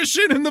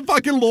obstetrician and the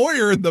fucking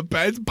lawyer in the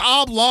bed,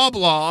 blah, blah,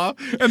 blah,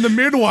 and the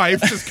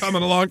midwife just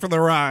coming along for the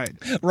ride.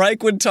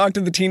 Reich would talk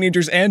to the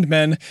teenagers and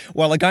men,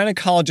 while a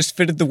gynecologist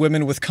fitted the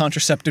women with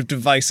contraceptive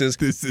devices.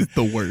 This is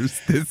the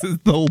worst. This is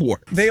the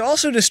worst. They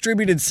also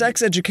distributed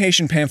sex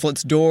education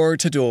pamphlets door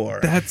to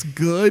door. That's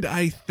good,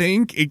 I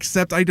think,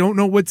 except I don't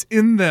know what's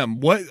in them.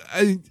 What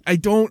I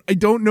don't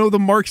know the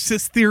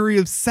Marxist theory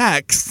of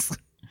sex.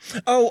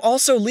 Oh,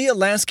 also Leah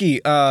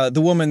Lasky,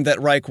 the woman that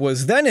Reich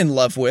was then in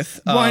love with,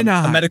 why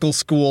not? A medical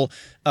school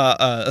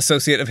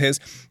associate of his.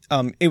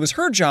 It was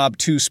her job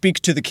to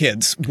speak to the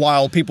kids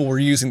while people were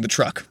using the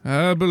truck.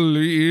 I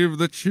believe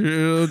the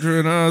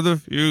children are the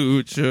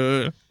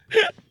future.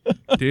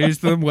 Teach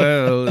them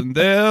well and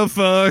they'll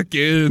fuck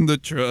in the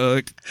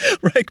truck.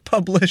 Reich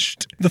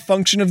published The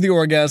Function of the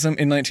Orgasm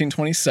in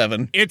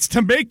 1927. It's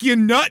to make you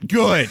nut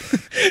good.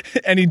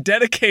 And he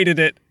dedicated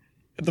it,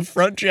 the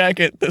front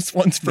jacket, this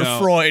one's for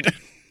Freud.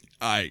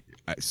 I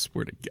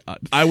swear to God,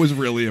 I was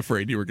really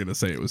afraid you were going to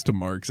say it was to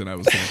Marx, and I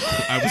was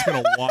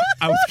gonna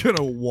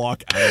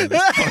walk out of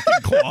this fucking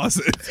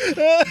closet.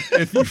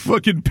 If you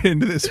fucking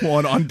pinned this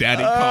one on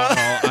Daddy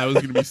Connell, I was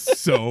going to be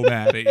so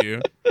mad at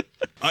you.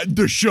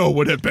 The show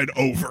would have been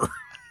over.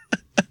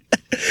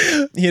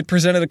 He had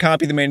presented a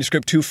copy of the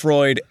manuscript to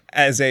Freud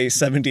as a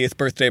 70th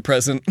birthday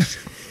present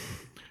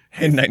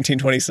in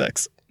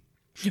 1926.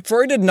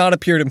 Freud did not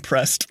appear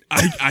impressed.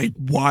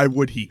 Why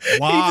would he?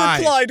 Why?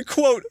 He replied,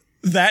 quote,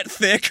 "That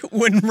thick,"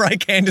 when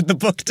Reich handed the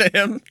book to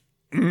him.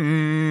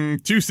 2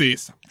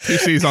 C's. 2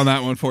 C's on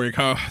that one for you,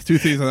 Kyle. 2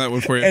 C's on that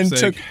one for you. And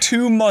took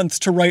 2 months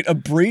to write a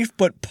brief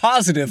but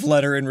positive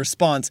letter in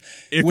response.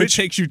 If it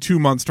takes you 2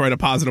 months to write a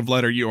positive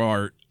letter,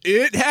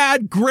 it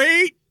had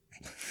great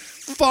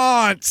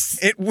fonts.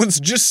 It was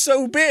just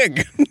so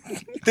big.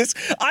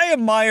 I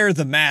admire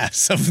the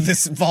mass of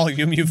this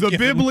volume you've given me.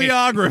 The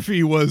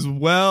bibliography was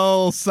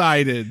well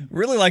cited.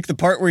 Really like the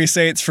part where you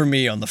say it's for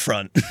me on the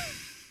front.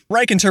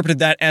 Reich interpreted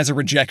that as a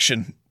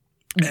rejection.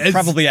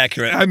 Probably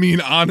accurate. I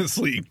mean,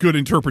 honestly, good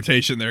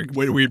interpretation there.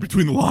 Way to read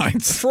between the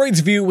lines. Freud's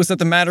view was that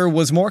the matter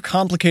was more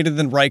complicated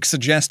than Reich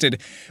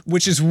suggested,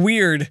 which is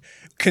weird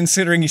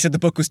considering he said the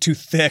book was too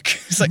thick.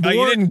 It's like,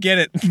 you didn't get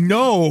it.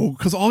 No,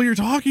 because all you're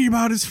talking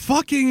about is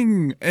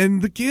fucking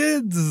and the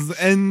kids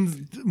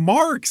and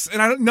Marx, and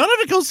none of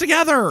it goes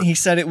together. He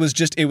said it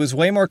was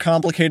way more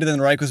complicated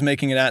than Reich was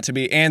making it out to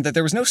be, and that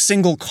there was no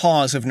single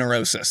cause of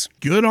neurosis.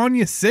 Good on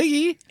you,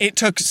 Siggy. It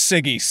took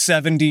Siggy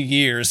 70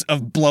 years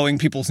of blowing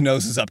people's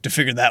noses up to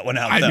figure that one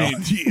out,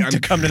 to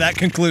come to that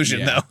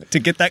conclusion, to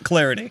get that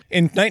clarity.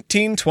 In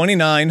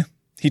 1929,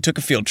 he took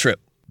a field trip.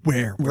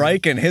 Where?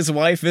 Reich and his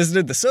wife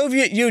visited the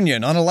Soviet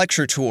Union on a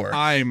lecture tour.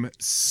 I'm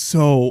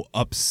so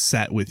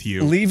upset with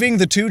you. Leaving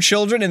the 2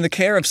 children in the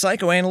care of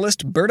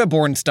psychoanalyst Berta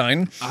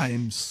Bornstein.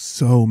 I'm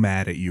so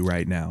mad at you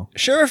right now.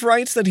 Sheriff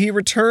writes that he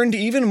returned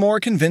even more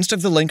convinced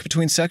of the link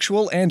between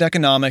sexual and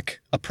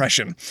economic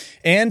oppression,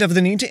 and of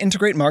the need to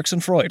integrate Marx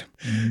and Freud.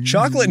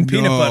 Chocolate and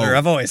peanut butter,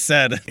 I've always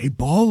said. A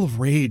ball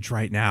of rage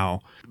right now.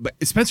 But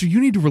Spencer,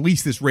 you need to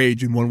release this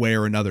rage in one way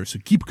or another, so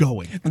keep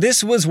going.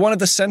 This was one of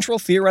the central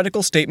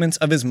theoretical statements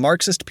of his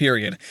Marxist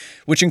period,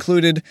 which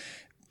included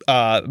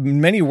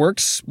many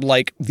works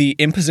like The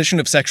Imposition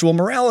of Sexual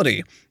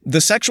Morality,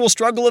 The Sexual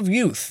Struggle of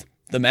Youth,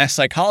 The Mass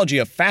Psychology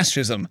of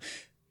Fascism,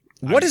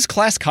 What is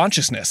Class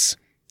Consciousness,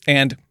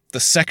 and The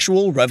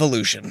Sexual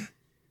Revolution.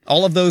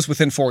 All of those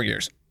within 4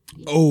 years.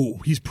 Oh,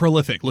 he's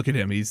prolific. Look at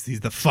him. He's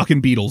the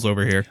fucking Beatles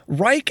over here.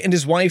 Reich and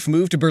his wife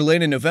moved to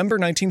Berlin in November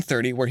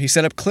 1930, where he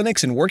set up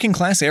clinics in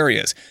working-class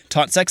areas,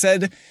 taught sex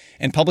ed,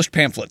 and published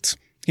pamphlets.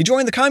 He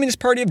joined the Communist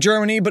Party of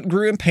Germany, but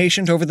grew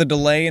impatient over the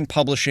delay in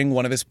publishing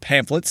one of his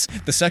pamphlets,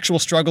 The Sexual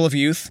Struggle of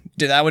Youth.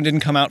 That one didn't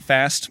come out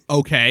fast.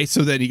 Okay,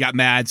 so then he got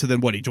mad, so then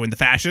what, he joined the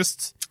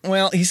fascists?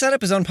 Well, he set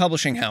up his own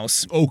publishing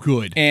house. Oh,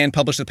 good. And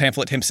published the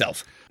pamphlet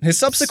himself. His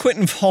subsequent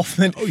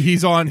involvement... Oh,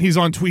 he's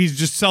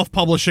just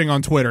self-publishing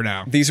on Twitter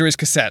now. These are his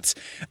cassettes.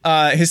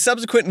 His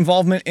subsequent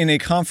involvement in a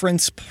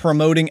conference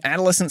promoting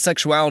adolescent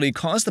sexuality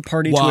caused the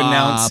party to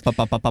announce... Take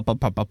that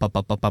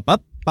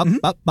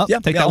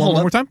one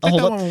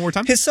one more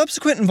time. His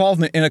subsequent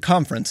involvement in a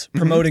conference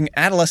promoting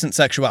adolescent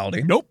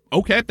sexuality... Nope.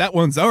 Okay, that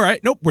one's all right.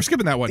 Nope, we're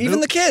skipping that one. Even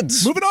the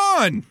kids. Moving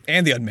on.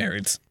 And the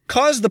unmarrieds.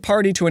 Caused the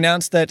party to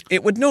announce that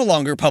it would no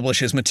longer publish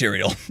his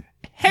material.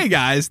 Hey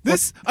guys,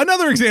 this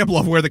another example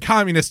of where the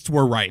communists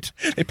were right.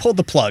 They pulled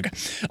the plug.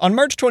 On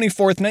March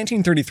 24th,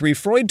 1933,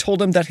 Freud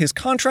told him that his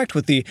contract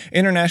with the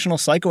International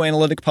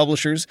Psychoanalytic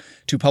Publishers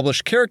to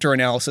publish character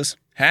analysis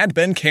had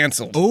been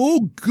canceled.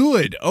 Oh,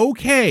 good.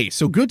 Okay,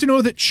 so good to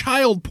know that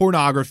child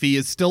pornography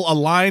is still a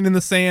line in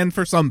the sand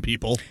for some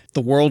people.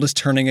 The world is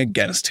turning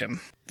against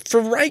him. For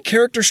Reich,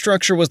 character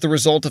structure was the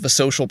result of a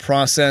social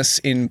process,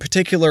 in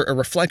particular a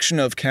reflection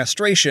of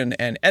castration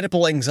and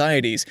Oedipal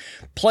anxieties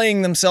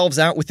playing themselves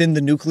out within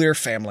the nuclear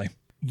family.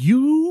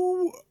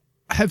 You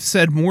have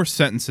said more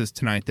sentences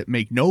tonight that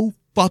make no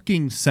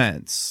fucking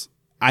sense.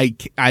 I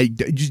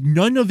just,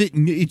 none of it,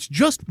 it's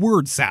just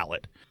word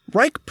salad.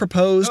 Reich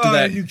proposed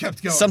that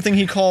something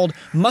he called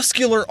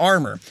muscular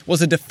armor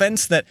was a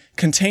defense that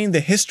contained the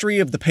history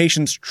of the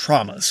patient's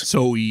traumas.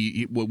 So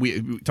we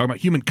talking about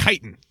human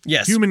chitin.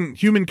 Yes. Human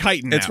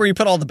chitin. It's where you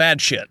put all the bad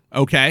shit.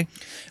 Okay.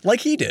 Like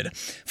he did.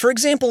 For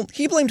example,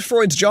 he blamed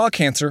Freud's jaw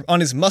cancer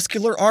on his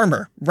muscular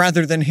armor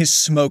rather than his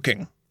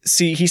smoking.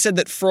 See, he said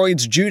that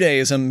Freud's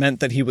Judaism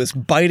meant that he was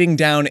biting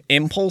down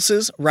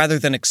impulses rather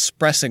than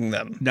expressing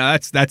them. Now,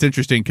 that's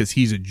interesting because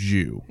he's a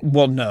Jew.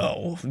 Well,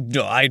 no,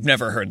 I've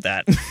never heard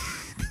that.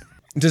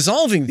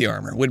 Dissolving the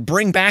armor would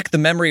bring back the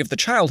memory of the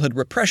childhood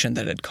repression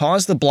that had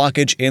caused the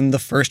blockage in the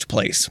first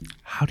place.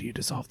 How do you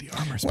dissolve the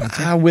armor,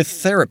 Spencer? With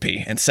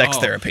therapy and sex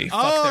therapy.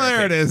 Fuck therapy.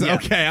 There it is. Yeah.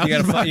 Okay. You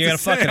gotta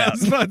fuck it out. I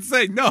was about to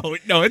say, no,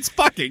 it's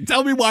fucking.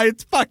 Tell me why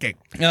it's fucking.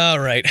 All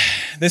right.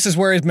 This is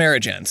where his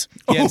marriage ends.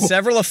 He had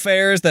several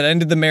affairs that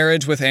ended the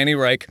marriage with Annie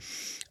Reich.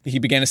 He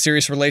began a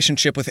serious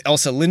relationship with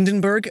Elsa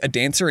Lindenberg, a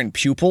dancer and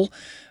pupil.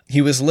 He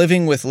was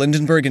living with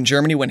Lindenberg in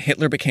Germany when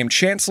Hitler became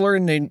chancellor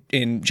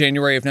in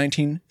January of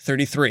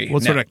 1933.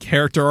 What sort of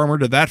character armor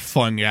did that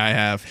fun guy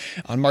have?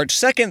 On March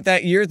 2nd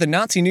that year, the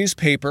Nazi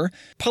newspaper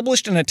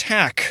published an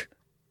attack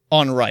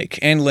on Reich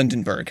and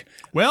Lindenberg.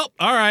 Well,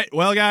 all right.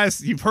 Well,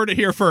 guys, you've heard it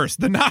here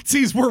first. The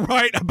Nazis were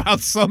right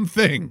about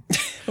something.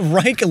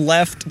 Reich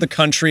left the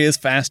country as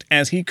fast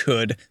as he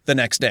could the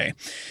next day.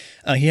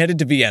 He headed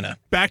to Vienna.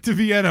 Back to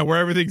Vienna, where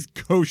everything's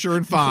kosher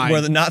and fine.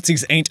 Where the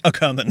Nazis ain't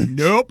a-comin'.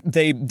 Nope.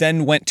 They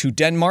then went to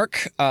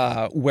Denmark,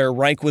 where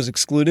Reich was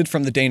excluded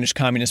from the Danish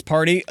Communist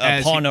Party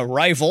upon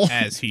arrival.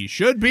 As he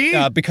should be.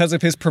 Because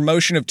of his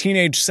promotion of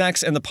teenage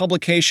sex and the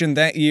publication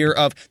that year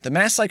of The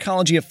Mass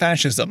Psychology of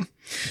Fascism,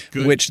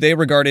 which they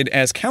regarded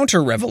as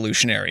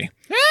counter-revolutionary.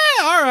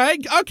 All right.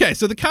 Okay,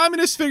 so the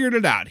communists figured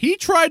it out. He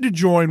tried to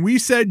join. We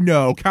said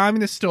no.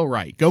 Communists still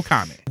right. Go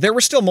communist. There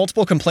were still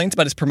multiple complaints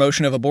about his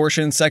promotion of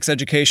abortion, sex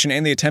education,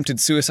 and the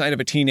attempted suicide of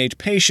a teenage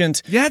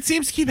patient. Yeah, it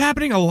seems to keep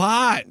happening a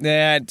lot.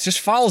 Yeah, it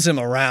just follows him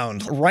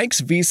around.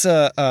 Reich's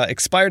visa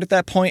expired at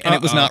that point, and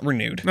it was not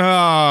renewed.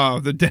 Oh,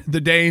 the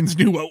Danes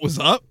knew what was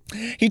up.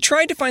 He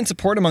tried to find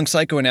support among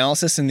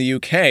psychoanalysts in the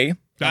UK.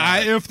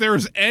 If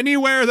there's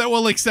anywhere that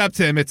will accept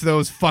him, it's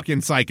those fucking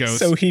psychos.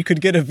 So he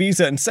could get a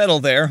visa and settle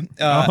there.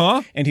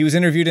 And he was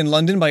interviewed in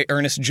London by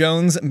Ernest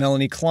Jones,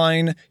 Melanie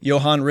Klein,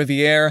 Johann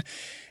Riviere,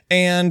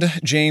 and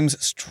James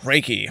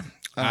Strachey.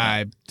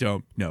 I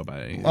don't know about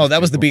any. Oh, that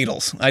was the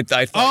Beatles. I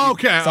thought,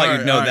 thought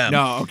you'd know them.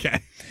 No,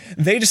 okay.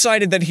 They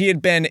decided that he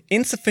had been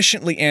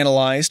insufficiently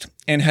analyzed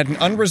and had an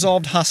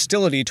unresolved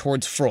hostility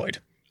towards Freud.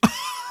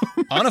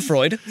 Anna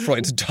Freud,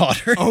 Freud's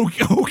daughter.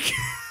 Okay.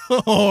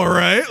 All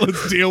right,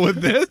 let's deal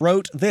with this.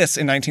 Wrote this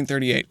in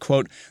 1938,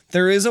 quote,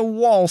 "There is a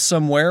wall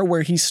somewhere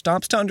where he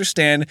stops to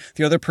understand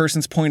the other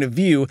person's point of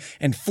view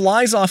and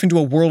flies off into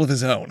a world of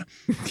his own.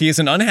 He is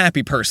an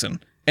unhappy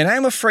person, and I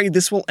am afraid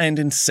this will end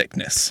in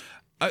sickness."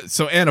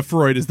 So Anna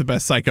Freud is the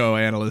best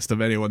psychoanalyst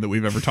of anyone that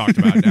we've ever talked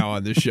about now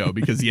on this show,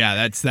 because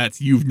that's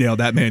you've nailed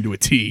that man to a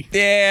T.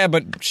 Yeah,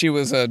 but she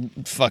was a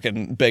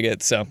fucking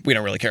bigot, so we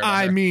don't really care about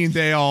her. I mean,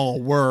 they all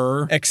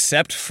were.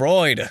 Except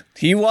Freud.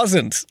 He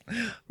wasn't.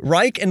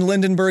 Reich and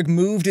Lindenberg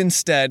moved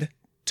instead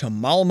to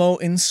Malmö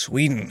in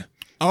Sweden.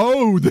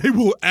 Oh, they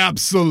will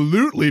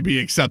absolutely be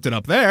accepted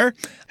up there.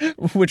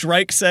 Which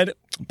Reich said,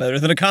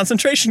 better than a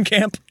concentration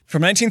camp.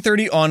 From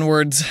 1930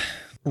 onwards,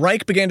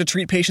 Reich began to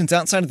treat patients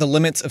outside of the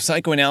limits of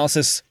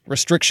psychoanalysis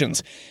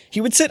restrictions.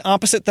 He would sit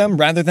opposite them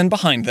rather than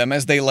behind them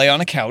as they lay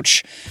on a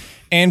couch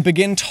and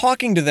begin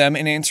talking to them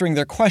and answering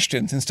their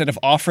questions instead of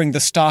offering the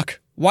stock,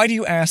 "Why do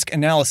you ask?"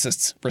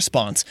 analysts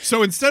response.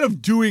 So instead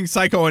of doing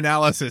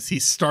psychoanalysis, he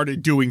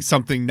started doing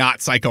something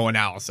not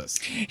psychoanalysis.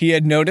 He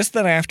had noticed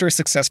that after a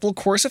successful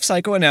course of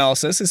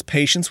psychoanalysis, his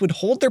patients would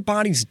hold their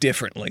bodies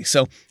differently,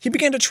 so he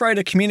began to try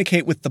to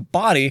communicate with the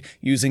body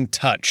using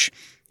touch.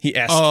 He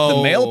asked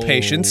the male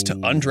patients to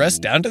undress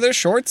down to their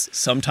shorts,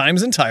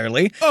 sometimes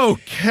entirely.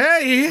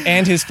 Okay.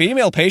 And his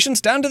female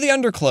patients down to the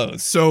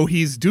underclothes. So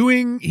he's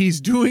doing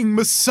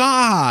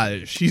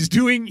massage. He's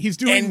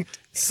doing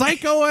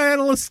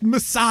psychoanalyst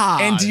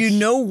massage. And do you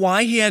know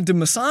why he had to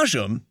massage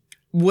them?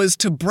 Was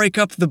to break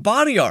up the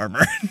body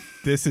armor.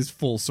 This is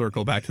full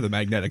circle back to the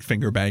magnetic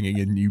finger banging,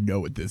 and you know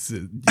what this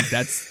is.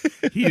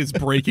 He is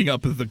breaking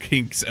up the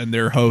kinks and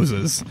their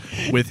hoses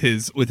with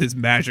his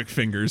magic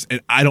fingers,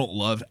 and I don't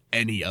love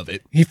any of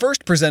it. He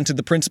first presented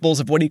the principles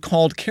of what he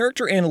called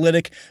character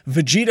analytic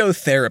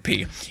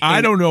vegetotherapy.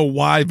 I don't know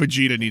why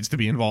Vegeta needs to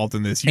be involved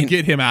in this. You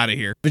get him out of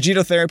here.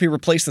 Vegetotherapy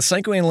replaced the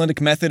psychoanalytic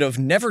method of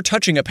never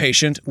touching a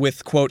patient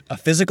with, quote, a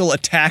physical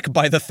attack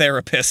by the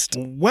therapist.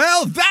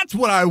 Well, that's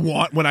what I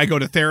want when I go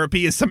to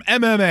therapy, is some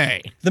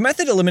MMA. The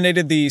method eliminated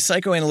the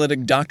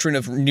psychoanalytic doctrine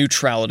of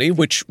neutrality,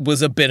 which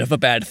was a bit of a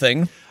bad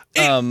thing.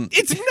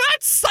 It's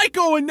not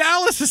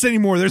psychoanalysis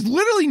anymore. There's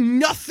literally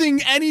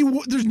nothing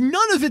there's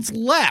none of it's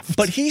left.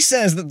 But he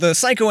says that the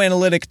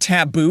psychoanalytic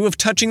taboo of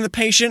touching the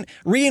patient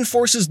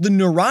reinforces the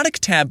neurotic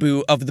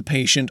taboo of the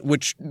patient,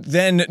 which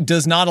then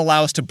does not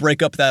allow us to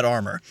break up that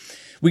armor.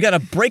 We got to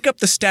break up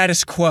the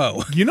status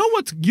quo. You know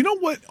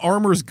what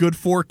armor is good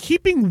for?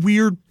 Keeping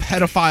weird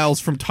pedophiles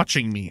from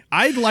touching me.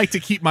 I'd like to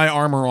keep my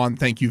armor on,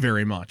 thank you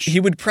very much. He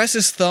would press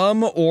his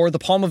thumb or the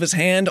palm of his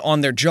hand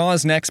on their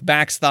jaws, necks,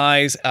 backs,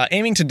 thighs,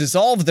 aiming to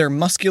dissolve their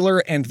muscular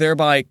and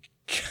thereby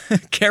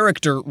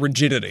character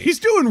rigidity. He's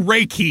doing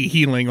Reiki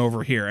healing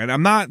over here, and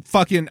I'm not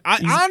fucking...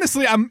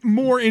 honestly, I'm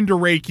more into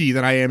Reiki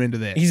than I am into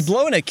this. He's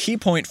blowing a key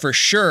point for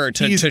sure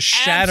to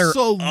shatter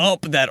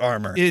up that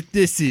armor. If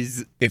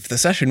the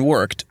session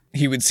worked,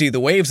 he would see the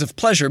waves of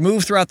pleasure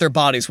move throughout their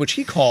bodies, which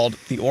he called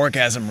the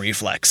orgasm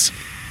reflex.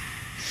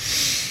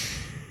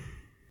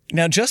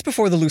 Now, just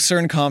before the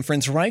Lucerne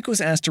Conference, Reich was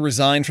asked to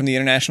resign from the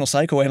International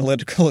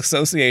Psychoanalytical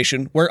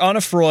Association, where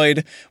Anna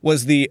Freud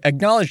was the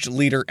acknowledged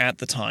leader at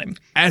the time.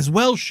 As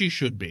well she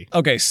should be.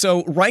 Okay,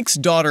 so Reich's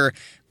daughter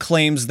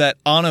claims that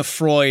Anna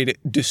Freud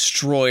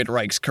destroyed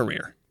Reich's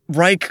career.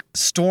 Reich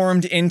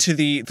stormed into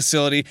the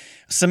facility,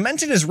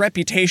 cemented his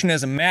reputation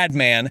as a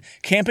madman,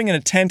 camping in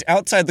a tent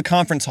outside the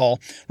conference hall,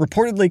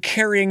 reportedly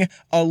carrying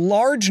a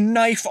large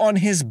knife on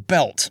his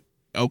belt.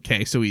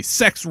 Okay, so he's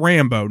Sex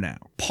Rambo now.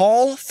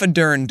 Paul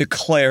Federn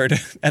declared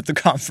at the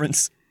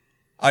conference,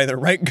 either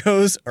Reich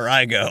goes or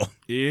I go.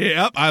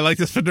 Yep, I like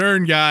this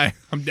Federn guy.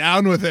 I'm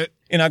down with it.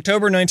 In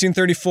October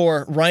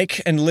 1934,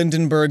 Reich and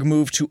Lindenberg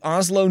moved to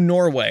Oslo,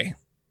 Norway.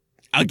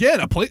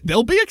 Again,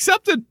 they'll be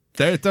accepted.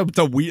 There's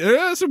some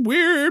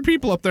weird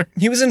people up there.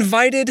 He was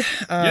invited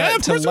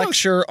to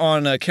lecture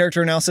on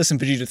character analysis and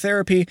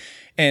vegetotherapy,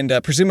 and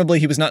presumably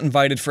he was not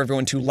invited for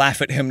everyone to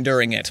laugh at him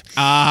during it.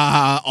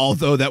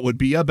 Although that would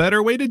be a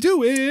better way to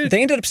do it.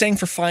 They ended up staying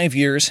for 5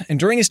 years, and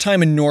during his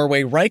time in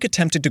Norway, Reich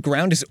attempted to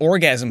ground his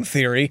orgasm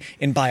theory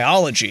in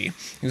biology.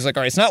 He was like,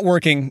 all right, it's not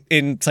working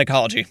in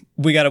psychology.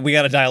 We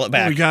gotta dial it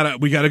back.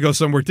 We gotta go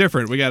somewhere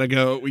different. So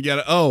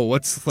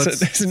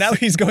now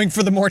he's going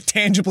for the more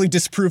tangibly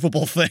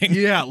disprovable thing.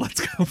 Yeah,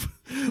 let's go.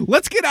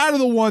 Let's get out of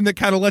the one that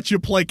kind of lets you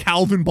play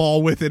Calvin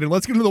ball with it, and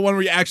let's get into the one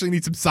where you actually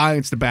need some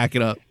science to back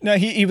it up. Now,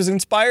 he was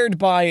inspired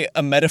by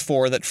a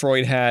metaphor that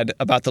Freud had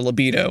about the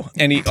libido,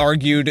 and he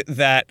argued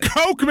that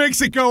Coke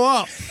makes it go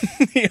up.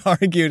 He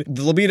argued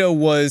the libido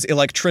was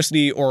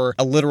electricity or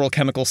a literal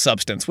chemical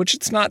substance, which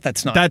it's not.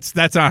 That's not.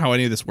 That's not how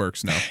any of this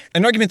works, no.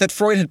 An argument that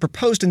Freud had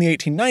proposed in the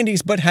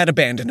 1890s, but had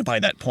abandoned by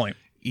that point.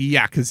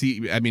 Yeah, because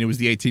it was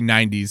the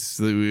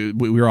 1890s.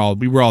 We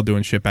were all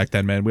doing shit back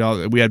then, man.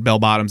 We had bell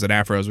bottoms and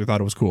afros. We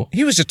thought it was cool.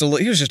 He was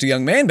just a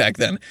young man back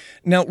then.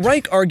 Now,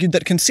 Reich argued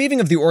that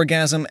conceiving of the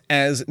orgasm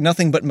as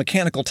nothing but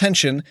mechanical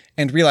tension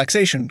and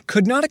relaxation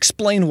could not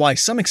explain why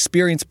some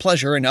experience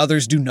pleasure and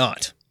others do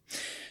not.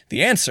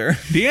 The answer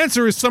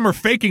is some are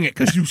faking it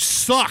because you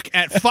suck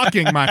at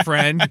fucking, my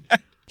friend.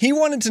 He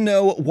wanted to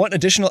know what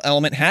additional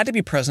element had to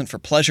be present for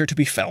pleasure to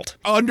be felt.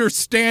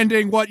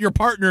 Understanding what your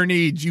partner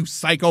needs, you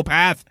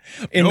psychopath.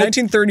 In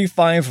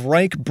 1935,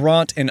 Reich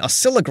brought an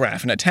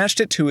oscillograph and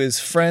attached it to his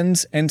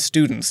friends and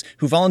students,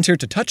 who volunteered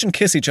to touch and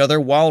kiss each other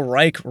while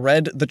Reich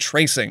read the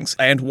tracings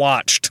and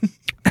watched.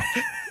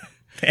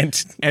 and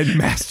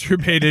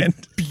masturbated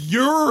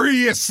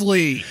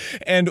furiously.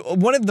 And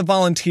one of the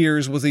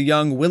volunteers was a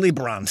young Willy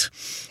Brandt,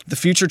 the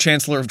future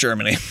Chancellor of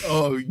Germany.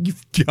 Oh,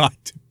 you've got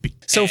to be.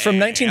 So from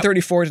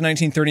 1934 to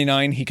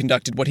 1939, he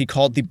conducted what he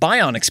called the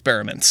Bion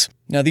experiments.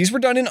 Now, these were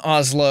done in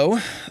Oslo.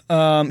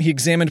 He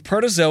examined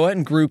protozoa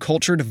and grew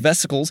cultured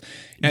vesicles.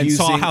 And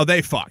saw how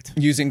they fucked.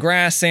 Using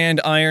grass,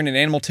 sand, iron, and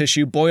animal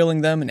tissue,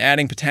 boiling them and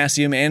adding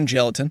potassium and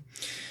gelatin.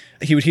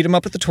 He would heat them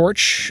up with the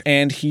torch,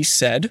 and he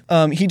said,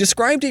 he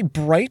described a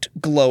bright,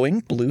 glowing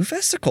blue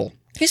vesicle.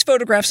 His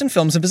photographs and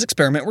films of his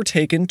experiment were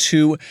taken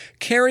to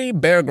Kari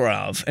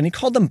Berggrav, and he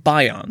called them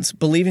bions,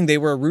 believing they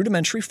were a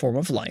rudimentary form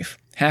of life,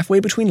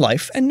 halfway between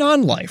life and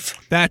non-life.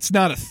 That's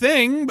not a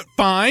thing, but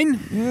fine.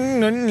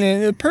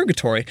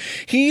 Purgatory.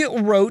 He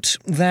wrote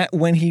that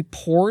when he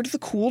poured the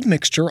cooled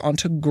mixture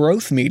onto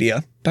growth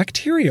media,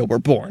 bacteria were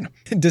born,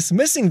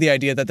 dismissing the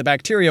idea that the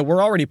bacteria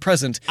were already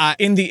present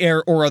in the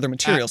air or other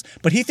materials,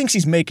 but he thinks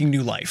he's making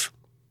new life.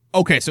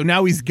 Okay, so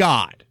now he's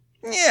God.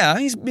 Yeah,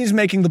 he's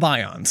making the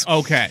bions.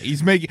 Okay,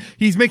 he's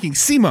making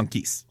sea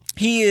monkeys.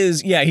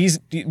 He's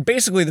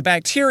basically the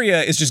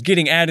bacteria is just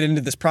getting added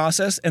into this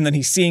process, and then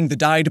he's seeing the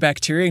dyed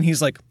bacteria, and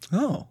he's like,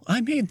 oh,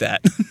 I made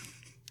that.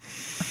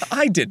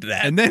 I did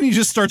that. And then he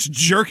just starts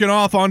jerking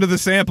off onto the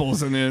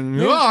samples, and then,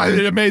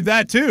 I made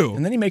that too.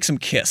 And then he makes them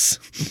kiss.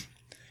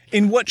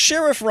 In what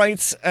Sheriff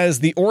writes as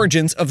the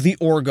origins of the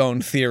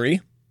orgone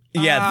theory.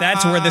 Yeah,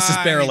 that's where this is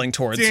barreling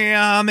towards.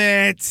 Damn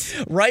it.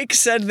 Reich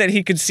said that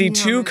he could see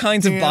two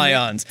kinds of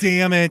bions.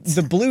 Damn it.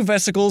 The blue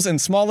vesicles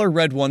and smaller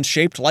red ones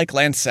shaped like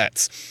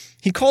lancets.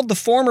 He called the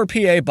former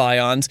PA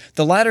bions,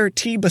 the latter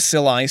T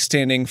bacilli,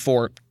 standing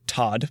for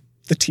Todd.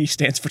 The T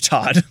stands for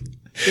Todd.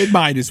 It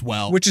might as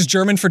well. Which is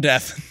German for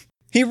death.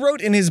 He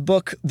wrote in his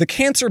book, The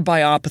Cancer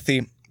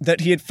Biopathy,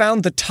 that he had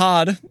found the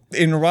Todd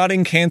in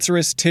rotting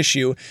cancerous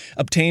tissue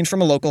obtained from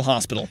a local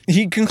hospital.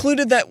 He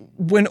concluded that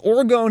when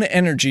orgone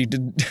energy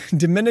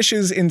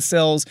diminishes in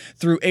cells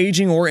through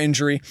aging or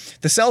injury,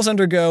 the cells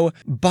undergo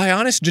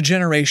bionous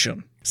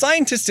degeneration.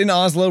 Scientists in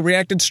Oslo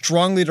reacted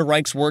strongly to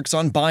Reich's works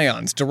on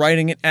bions,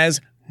 deriding it as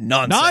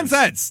nonsense.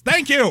 Nonsense!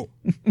 Thank you!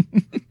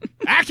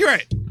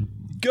 Accurate!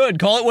 Good,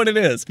 call it what it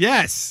is.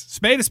 Yes,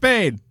 spade a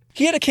spade.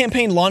 He had a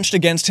campaign launched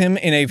against him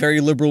in a very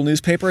liberal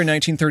newspaper in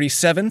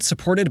 1937,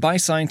 supported by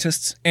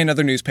scientists and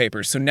other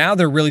newspapers. So now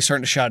they're really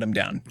starting to shut him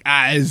down.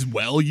 As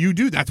well you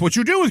do. That's what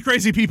you do with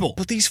crazy people.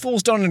 But these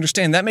fools don't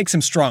understand. That makes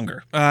him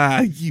stronger.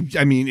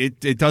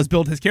 It does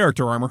build his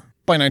character armor.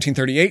 By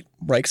 1938,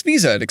 Reich's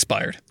visa had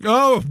expired.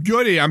 Oh,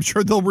 goody. I'm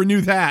sure they'll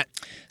renew that.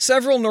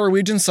 Several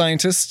Norwegian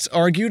scientists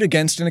argued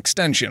against an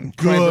extension.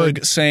 Good.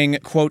 Kreiberg saying,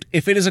 quote,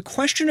 "If it is a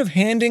question of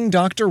handing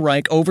Dr.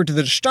 Reich over to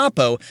the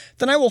Gestapo,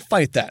 then I will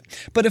fight that.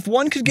 But if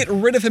one could get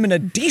rid of him in a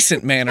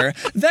decent manner,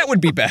 that would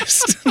be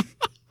best."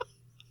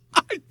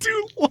 I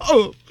do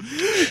love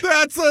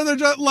that's they're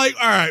just like,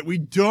 all right, we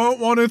don't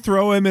want to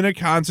throw him in a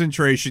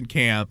concentration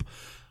camp,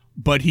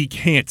 but he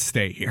can't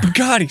stay here.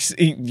 God,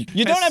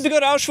 you don't have to go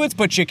to Auschwitz,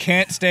 but you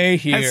can't stay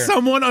here. Has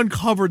someone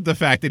uncovered the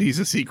fact that he's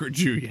a secret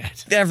Jew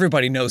yet?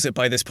 Everybody knows it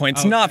by this point.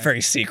 It's not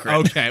very secret.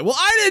 Okay, well,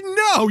 I didn't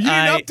know. You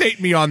didn't update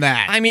me on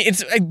that. I mean,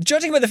 it's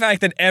judging by the fact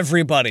that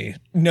everybody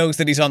knows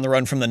that he's on the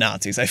run from the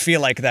Nazis. I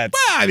feel like that's...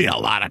 Well, I mean, a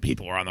lot of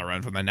people were on the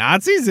run from the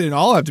Nazis. They didn't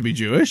all have to be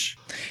Jewish.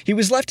 He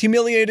was left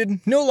humiliated,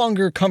 no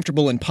longer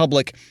comfortable in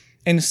public,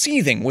 and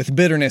seething with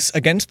bitterness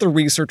against the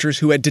researchers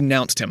who had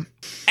denounced him.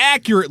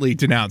 Accurately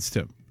denounced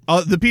him.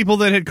 The people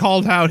that had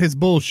called out his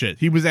bullshit.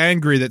 He was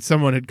angry that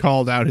someone had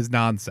called out his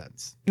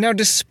nonsense. Now,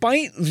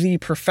 despite the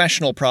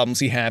professional problems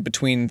he had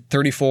between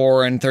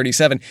 34 and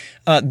 37,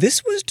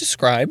 this was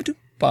described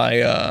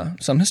by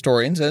some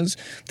historians as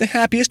the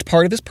happiest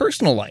part of his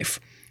personal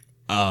life.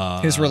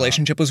 His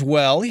relationship was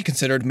well. He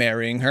considered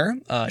marrying her.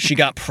 She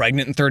got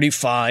pregnant in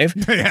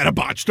 35. They had a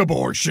botched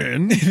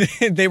abortion.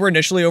 They were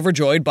initially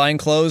overjoyed, buying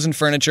clothes and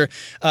furniture,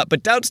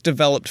 but doubts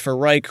developed for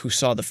Reich, who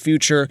saw the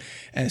future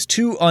as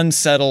too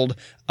unsettled.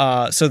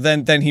 So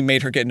then he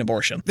made her get an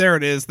abortion. There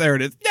it is.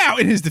 Now,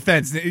 in his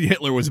defense,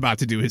 Hitler was about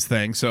to do his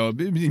thing, so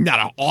not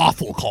an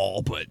awful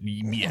call, but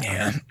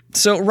yeah.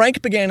 So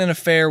Reich began an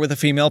affair with a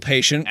female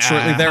patient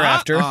shortly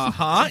thereafter.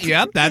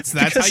 Yep, that's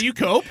how you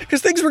cope.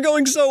 Because things were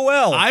going so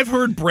well. I've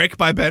heard Brick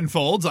by Ben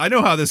Folds. I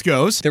know how this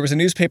goes. There was a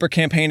newspaper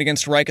campaign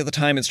against Reich at the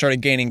time. It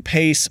started gaining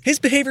pace. His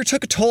behavior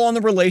took a toll on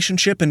the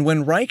relationship, and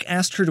when Reich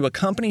asked her to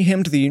accompany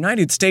him to the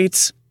United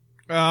States,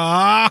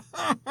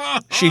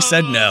 she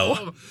said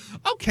no.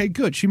 Okay,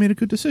 good. She made a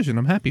good decision.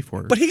 I'm happy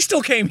for her. But he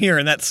still came here,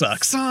 and that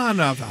sucks. Son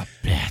of a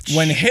bitch.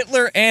 When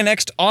Hitler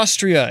annexed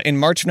Austria in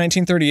March of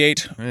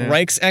 1938,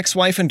 Reich's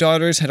ex-wife and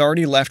daughters had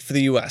already left for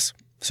the U.S.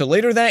 So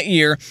later that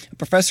year, a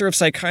professor of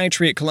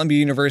psychiatry at Columbia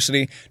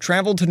University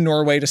traveled to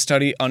Norway to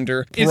study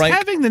under Reich. Is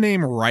having the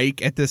name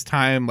Reich at this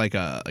time like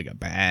a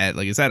bad,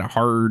 is that a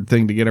hard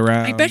thing to get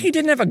around? I bet he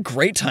didn't have a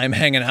great time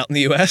hanging out in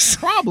the U.S.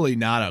 Probably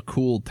not a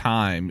cool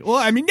time. Well,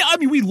 I mean,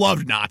 we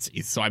loved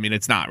Nazis, so I mean,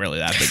 it's not really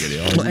that big a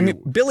deal. Well, I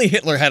mean, Billy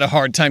Hitler had a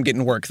hard time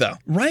getting work, though.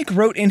 Reich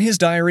wrote in his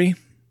diary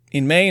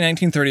in May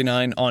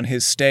 1939 on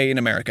his stay in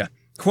America,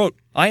 quote,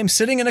 "I am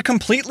sitting in a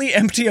completely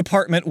empty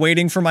apartment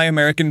waiting for my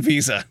American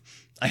visa.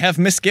 I have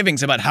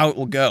misgivings about how it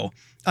will go.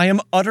 I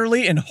am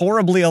utterly and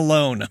horribly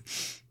alone.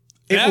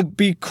 It will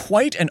be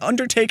quite an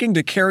undertaking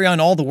to carry on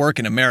all the work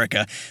in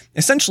America.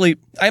 Essentially,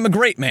 I am a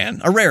great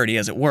man, a rarity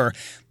as it were.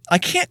 I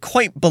can't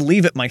quite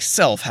believe it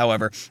myself,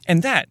 however,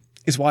 and that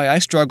is why I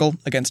struggle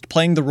against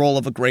playing the role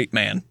of a great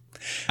man.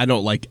 I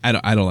don't like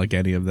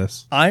any of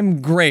this.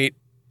 I'm great,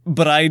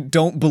 but I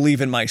don't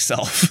believe in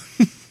myself.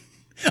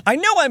 I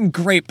know I'm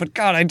great, but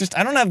God, I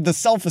don't have the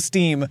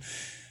self-esteem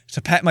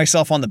to pat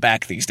myself on the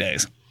back these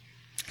days."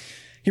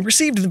 He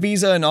received the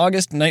visa in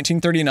August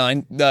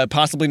 1939,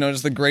 possibly known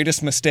as the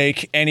greatest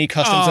mistake any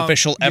customs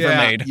official ever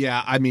made.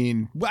 Yeah, I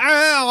mean,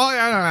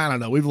 I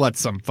don't know. We've let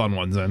some fun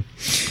ones in.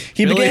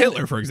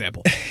 Hitler, for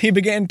example. He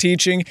began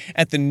teaching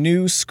at the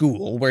New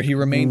School, where he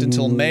remained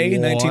until May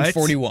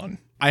 1941.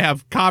 I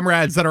have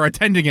comrades that are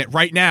attending it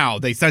right now.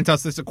 They sent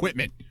us this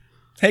equipment.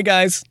 Hey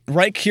guys,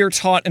 Reich here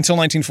taught until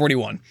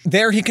 1941.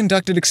 There he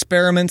conducted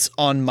experiments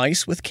on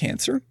mice with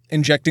cancer,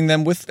 injecting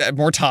them with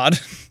Mortad.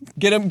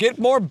 Get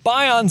more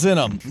bions in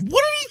them. What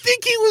did he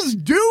think he was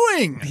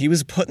doing? He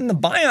was putting the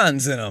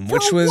bions in them,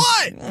 which was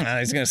what?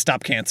 He's going to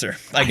stop cancer,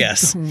 I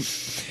guess.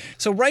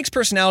 So Reich's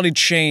personality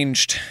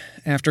changed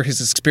after his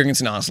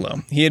experience in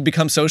Oslo. He had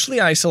become socially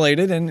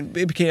isolated and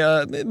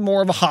became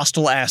more of a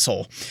hostile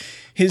asshole.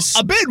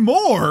 A bit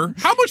more?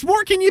 How much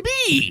more can you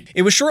be?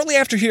 It was shortly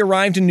after he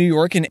arrived in New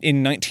York in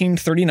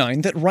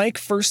 1939 that Reich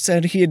first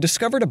said he had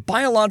discovered a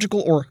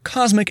biological or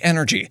cosmic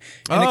energy,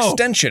 an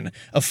extension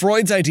of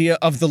Freud's idea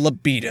of the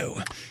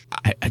libido.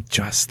 I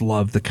just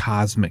love the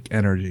cosmic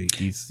energy.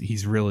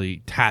 He's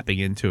really tapping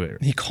into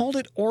it. He called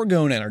it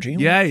orgone energy.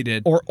 Yeah, he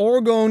did. Or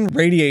orgone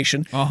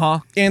radiation.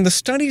 And the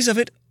studies of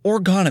it,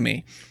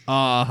 orgonomy.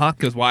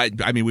 Because why?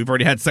 I mean, we've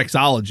already had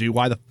sexology.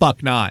 Why the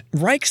fuck not?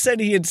 Reich said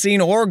he had seen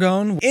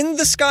orgone in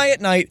the sky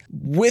at night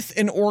with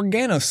an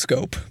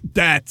organoscope.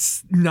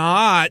 That's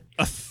not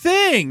a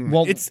thing.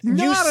 Well, it's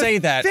not you say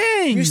a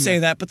thing. You say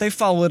that, but they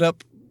follow it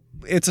up.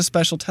 It's a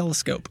special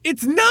telescope.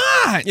 It's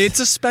not. It's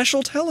a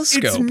special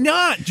telescope. It's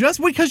not.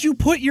 Just because you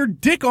put your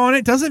dick on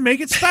it doesn't make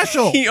it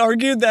special. He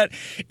argued that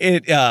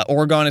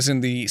orgone is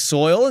in the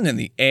soil and in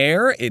the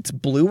air, it's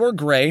blue or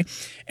gray,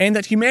 and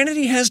that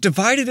humanity has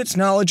divided its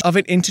knowledge of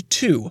it into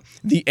two,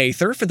 the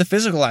aether for the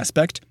physical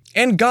aspect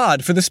and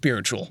God for the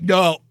spiritual.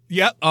 No,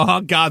 Yep.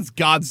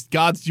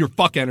 God's your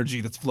fuck energy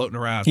that's floating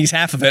around. He's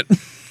half of it.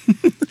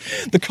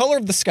 The color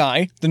of the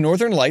sky, the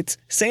northern lights,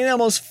 St.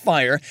 Elmo's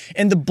fire,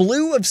 and the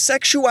blue of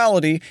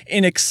sexuality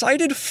in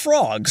excited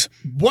frogs.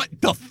 What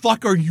the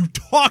fuck are you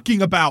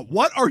talking about?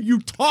 What are you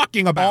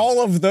talking about?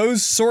 All of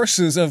those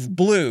sources of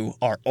blue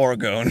are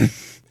orgone.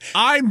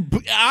 I'm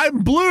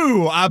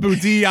blue, Abu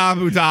Di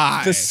Abu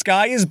Di. The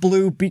sky is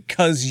blue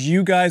because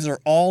you guys are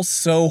all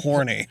so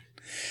horny.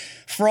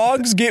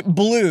 Frogs get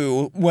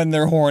blue when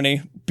they're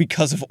horny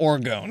because of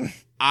orgone.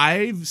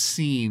 I've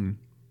seen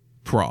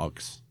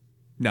frogs.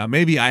 Now,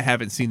 maybe I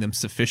haven't seen them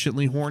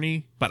sufficiently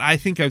horny, but I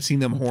think I've seen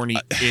them horny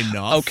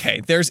enough.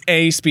 Okay, there's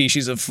a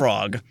species of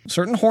frog.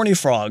 Certain horny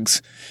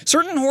frogs,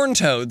 certain horned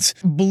toads,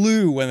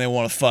 blue when they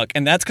want to fuck,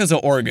 and that's because of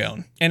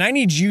orgone. And I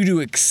need you to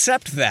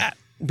accept that,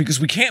 because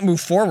we can't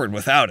move forward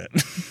without it.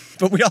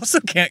 But we also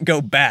can't go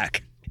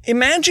back.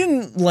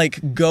 Imagine,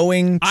 like,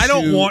 going to... I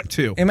don't want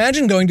to.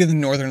 Imagine going to the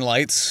Northern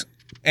Lights,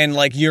 and,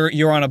 like,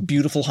 you're on a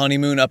beautiful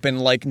honeymoon up in,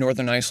 like,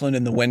 Northern Iceland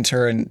in the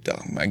winter, and, oh,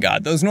 my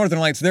God, those Northern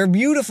Lights, they're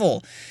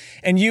beautiful.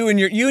 And you and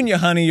your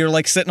honey, you're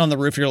like sitting on the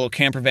roof of your little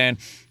camper van,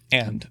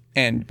 and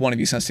one of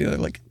you says to the other,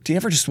 like, do you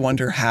ever just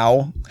wonder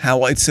how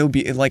it's so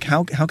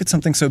how could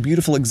something so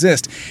beautiful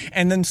exist?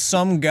 And then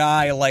some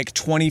guy like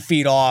 20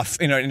 feet off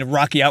in a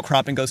rocky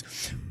outcropping goes,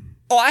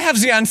 oh, I have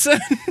the answer.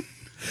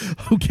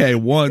 Okay,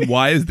 1,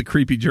 why is the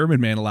creepy German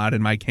man allowed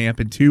in my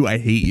camp? And 2, I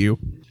hate you.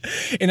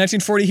 In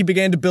 1940, he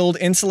began to build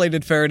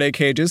insulated Faraday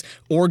cages,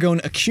 orgone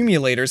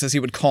accumulators, as he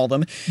would call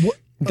them. What?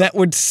 That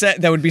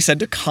would be said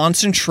to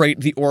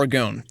concentrate the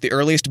orgone. The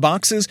earliest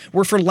boxes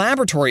were for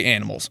laboratory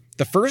animals.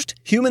 The first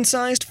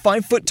human-sized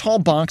 5-foot-tall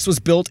box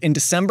was built in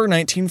December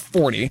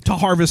 1940 to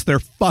harvest their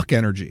fuck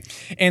energy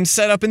and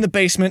set up in the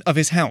basement of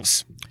his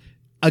house.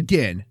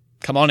 Again,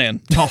 come on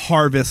in. To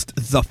harvest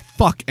the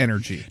fuck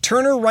energy.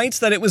 Turner writes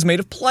that it was made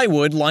of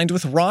plywood lined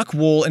with rock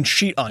wool and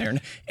sheet iron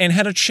and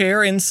had a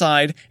chair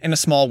inside and a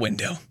small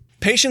window.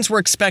 Patients were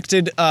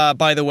expected,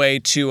 by the way,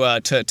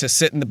 to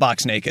sit in the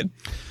box naked.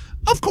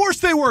 Of course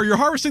they were. You're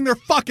harvesting their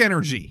fuck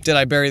energy. Did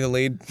I bury the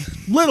lead?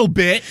 Little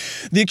bit.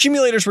 The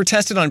accumulators were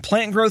tested on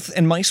plant growth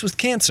and mice with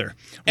cancer.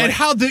 And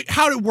how did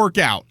it work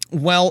out?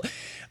 Well,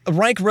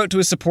 Reich wrote to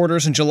his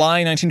supporters in July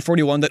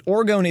 1941 that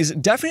orgone is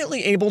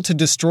definitely able to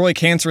destroy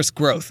cancerous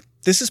growth.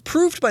 This is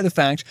proved by the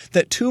fact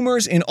that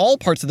tumors in all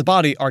parts of the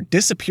body are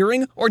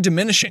disappearing or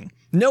diminishing.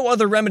 No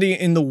other remedy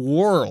in the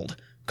world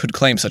could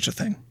claim such a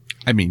thing.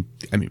 I mean,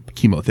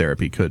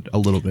 chemotherapy could a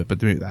little bit, but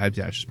that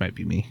just might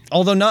be me.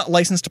 Although not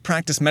licensed to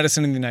practice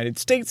medicine in the United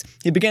States,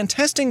 he began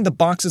testing the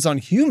boxes on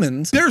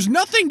humans. There's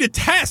nothing to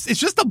test. It's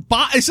just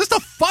a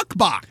fuck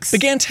box.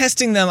 Began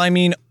testing them,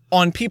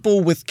 on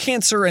people with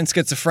cancer and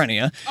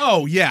schizophrenia.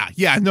 Oh, yeah.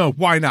 No,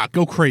 why not?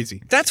 Go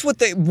crazy. That's what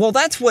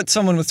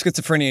someone with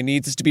schizophrenia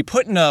needs, is to be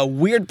put in a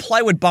weird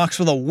plywood box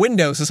with a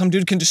window so some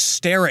dude can just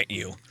stare at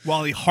you.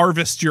 While he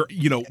harvests your,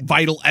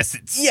 vital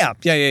essence. Yeah,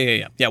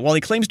 while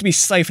he claims to be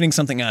siphoning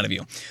something out of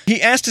you.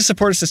 He asked his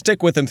supporters to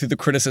stick with him through the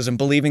criticism,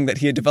 believing that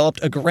he had developed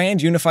a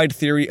grand unified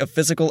theory of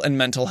physical and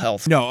mental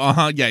health.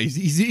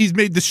 He's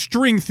made the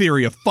string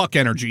theory of fuck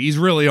energy. He's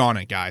really on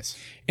it, guys.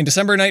 In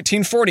December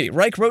 1940,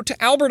 Reich wrote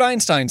to Albert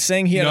Einstein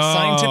saying he had a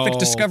scientific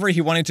discovery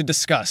he wanted to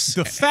discuss.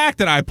 The fact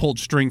that I pulled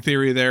string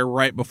theory there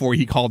right before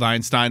he called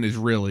Einstein is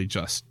really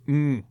just...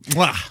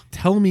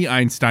 Tell me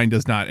Einstein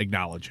does not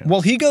acknowledge him.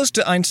 Well, he goes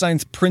to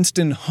Einstein's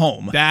Princeton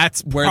home.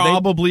 That's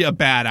probably a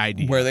bad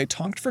idea. Where they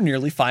talked for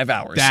nearly 5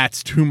 hours.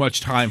 That's too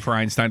much time for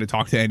Einstein to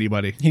talk to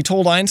anybody. He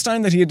told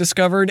Einstein that he had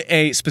discovered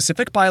a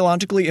specific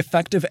biologically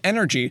effective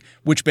energy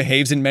which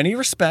behaves in many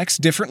respects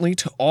differently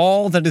to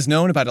all that is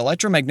known about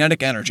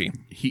electromagnetic energy.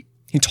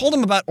 He told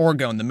him about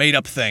orgone, the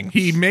made-up thing.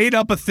 He made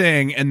up a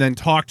thing and then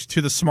talked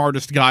to the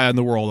smartest guy in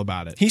the world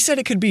about it. He said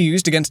it could be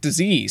used against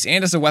disease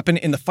and as a weapon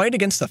in the fight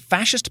against the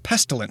fascist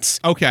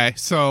pestilence. Okay,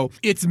 so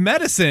it's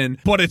medicine,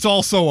 but it's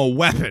also a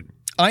weapon.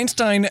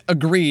 Einstein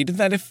agreed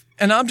that if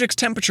an object's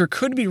temperature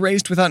could be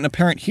raised without an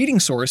apparent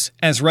heating source,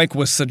 as Reich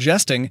was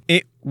suggesting,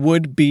 it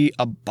would be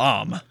a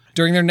bomb.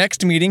 During their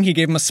next meeting, he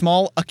gave him a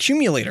small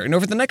accumulator, and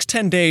over the next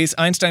 10 days,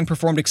 Einstein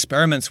performed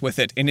experiments with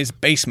it in his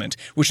basement,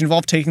 which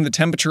involved taking the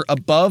temperature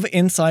above,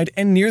 inside,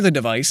 and near the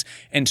device,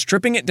 and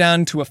stripping it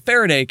down to a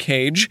Faraday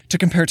cage to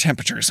compare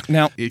temperatures.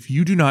 Now, if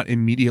you do not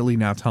immediately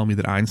now tell me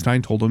that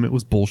Einstein told him it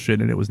was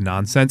bullshit and it was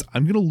nonsense,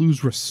 I'm going to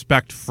lose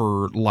respect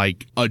for,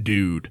 a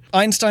dude.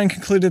 Einstein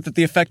concluded that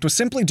the effect was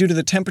simply due to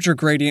the temperature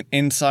gradient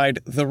inside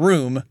the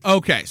room.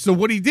 Okay, so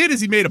what he did is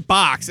he made a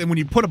box, and when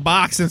you put a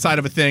box inside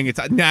of a thing, it's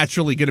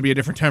naturally going to be a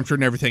different temperature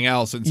and everything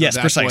else. And so yes,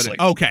 precisely.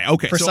 Okay.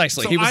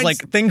 Precisely. So he was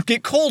things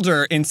get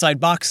colder inside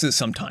boxes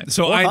sometimes.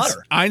 So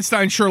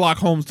Einstein Sherlock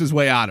Holmes his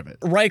way out of it.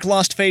 Reich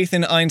lost faith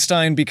in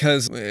Einstein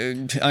because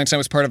Einstein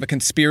was part of a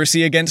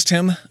conspiracy against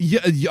him.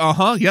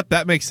 Yep,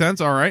 that makes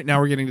sense. All right,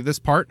 now we're getting to this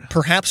part.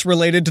 Perhaps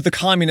related to the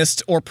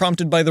communists or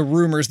prompted by the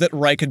rumors that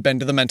Reich had been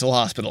to the mental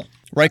hospital.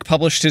 Reich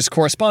published his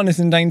correspondence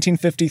in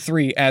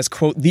 1953 as,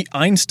 quote, the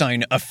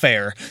Einstein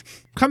Affair.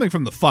 Coming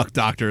from the fuck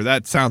doctor,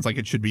 that sounds like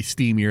it should be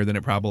steamier than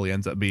it probably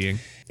ends up being.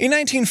 In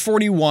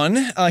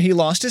 1941, he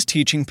lost his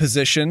teaching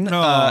position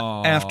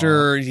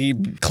after he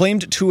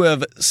claimed to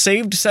have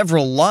saved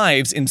several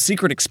lives in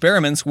secret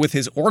experiments with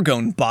his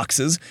orgone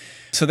boxes.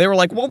 So they were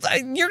like, well,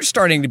 you're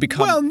starting to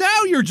become... Well,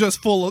 now you're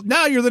just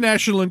now you're the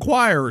National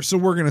Enquirer, so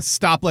we're going to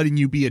stop letting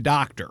you be a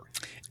doctor.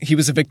 He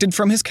was evicted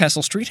from his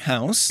Kessel Street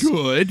house.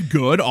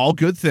 Good. All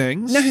good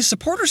things. Now his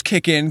supporters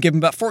kick in, give him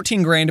about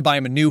 $14,000 to buy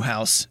him a new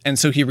house, and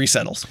so he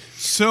resettles.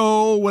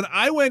 So when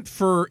I went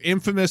for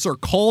Infamous or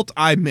Cult,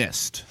 I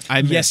missed.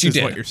 Yes, you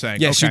did. What you're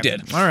saying. Yes, okay. you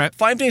did. All right.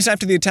 5 days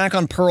after the attack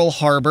on Pearl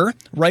Harbor,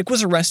 Reich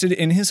was arrested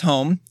in his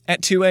home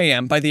at 2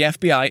 a.m. by the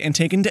FBI and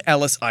taken to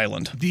Ellis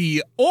Island.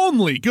 The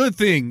only good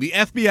thing the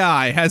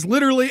FBI has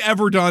literally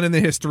ever done in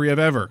the history of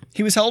ever.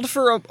 He was held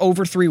for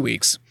over 3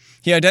 weeks.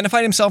 He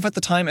identified himself at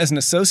the time as an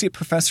associate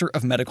professor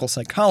of medical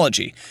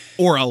psychology.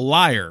 Or a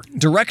liar.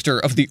 Director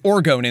of the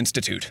Orgone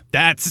Institute.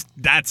 That's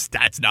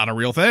not a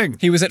real thing.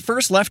 He was at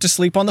first left to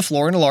sleep on the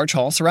floor in a large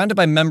hall, surrounded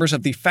by members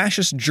of the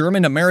fascist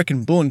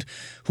German-American Bund,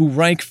 who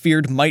Reich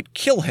feared might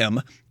kill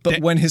him. But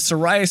when his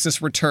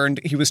psoriasis returned,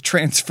 he was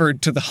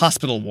transferred to the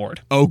hospital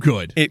ward. Oh,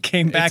 good. It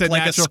came back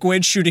like a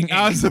squid shooting.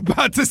 I was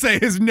about to say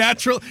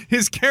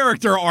his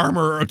character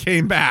armor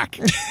came back.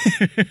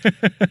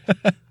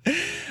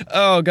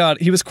 Oh, God.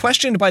 He was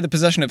questioned by the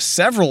possession of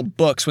several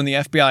books when the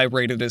FBI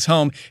raided his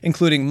home,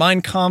 including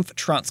Mein Kampf,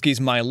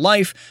 Trotsky's My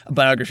Life, a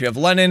biography of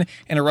Lenin,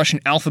 and a Russian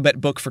alphabet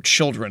book for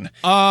children.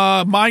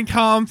 Mein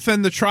Kampf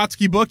and the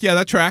Trotsky book? Yeah,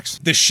 that tracks.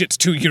 This shit's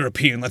too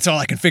European. That's all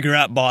I can figure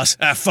out, boss.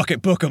 Fuck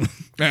it, book him.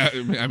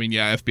 I mean,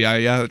 yeah,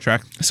 FBI, yeah, that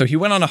tracks. So he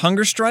went on a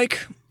hunger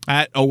strike.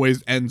 That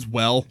always ends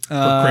well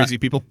for crazy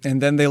people. And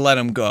then they let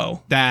him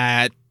go.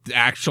 That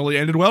actually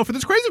ended well for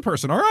this crazy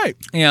person. All right.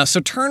 Yeah,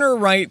 so Turner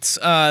writes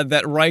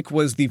that Reich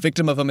was the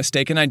victim of a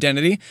mistaken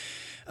identity.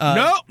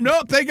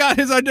 Nope, they got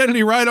his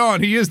identity right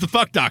on. He is the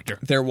fuck doctor.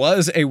 There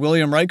was a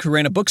William Reich who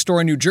ran a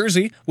bookstore in New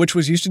Jersey, which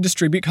was used to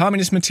distribute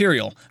communist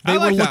material. They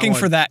were looking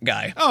for that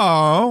guy.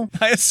 Oh.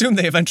 I assume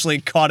they eventually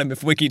caught him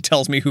if Wiki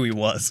tells me who he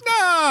was.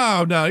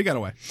 No, he got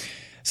away.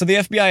 So the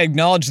FBI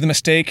acknowledged the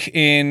mistake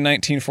in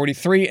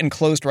 1943 and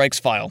closed Reich's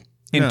file.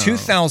 In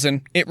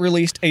 2000, it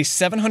released a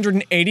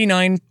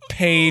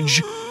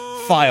 789-page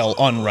file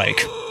on Reich.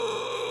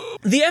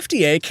 The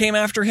FDA came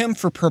after him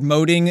for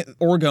promoting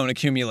orgone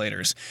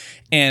accumulators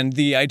and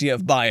the idea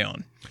of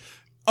Bione.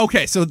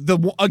 Okay, so the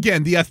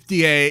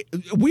FDA,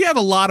 we have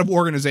a lot of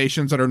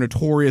organizations that are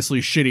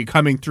notoriously shitty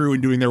coming through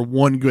and doing their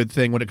one good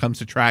thing when it comes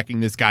to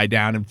tracking this guy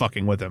down and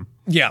fucking with him.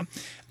 Yeah.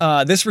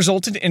 This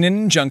resulted in an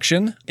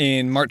injunction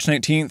in March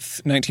 19th,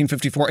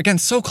 1954. Again,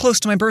 so close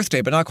to my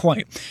birthday, but not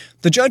quite.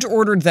 The judge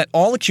ordered that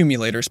all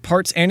accumulators,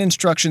 parts, and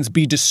instructions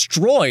be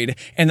destroyed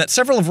and that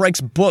several of Reich's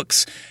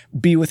books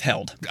be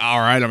withheld. All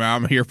right,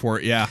 I'm here for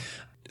it, yeah.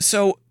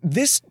 So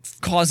this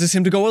causes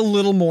him to go a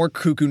little more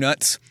cuckoo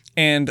nuts.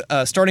 And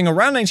starting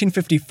around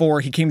 1954,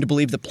 he came to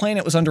believe the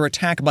planet was under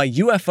attack by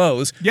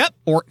UFOs,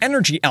 or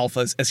energy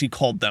alphas, as he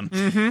called them,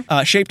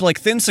 shaped like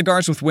thin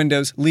cigars with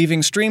windows,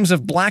 leaving streams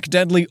of black,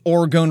 deadly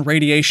orgone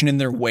radiation in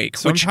their wake.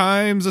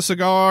 Sometimes a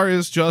cigar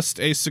is just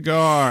a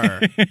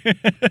cigar.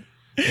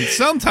 And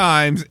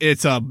sometimes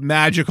it's a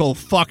magical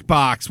fuck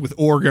box with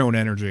orgone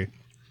energy.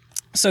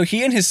 So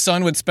he and his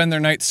son would spend their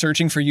nights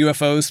searching for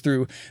UFOs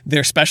through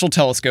their special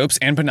telescopes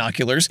and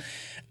binoculars.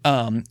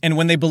 And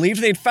when they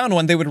believed they'd found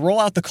one, they would roll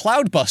out the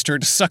Cloudbuster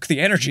to suck the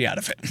energy out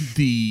of it.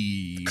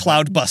 The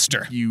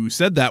Cloudbuster. You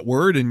said that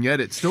word, and yet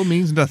it still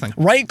means nothing.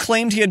 Wright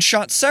claimed he had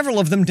shot several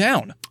of them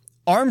down,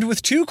 armed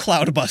with 2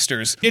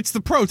 Cloudbusters. It's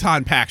the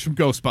proton packs from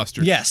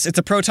Ghostbusters. Yes, it's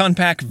a proton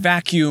pack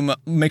vacuum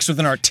mixed with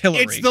an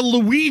artillery. It's the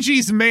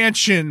Luigi's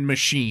Mansion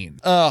machine.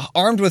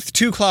 Armed with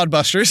 2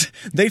 Cloudbusters,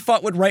 they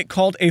fought what Wright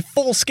called a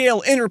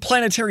full-scale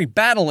interplanetary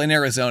battle in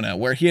Arizona,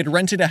 where he had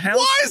rented a house.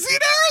 Why is he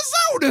in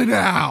Arizona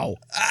now?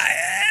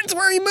 That's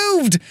where he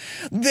moved.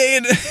 They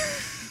name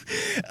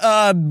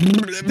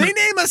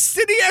a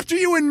city after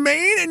you in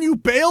Maine and you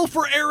bail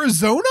for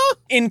Arizona?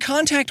 In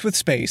Contact with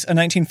Space, a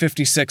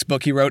 1956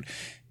 book he wrote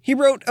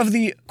of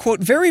the,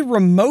 quote, very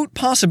remote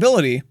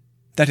possibility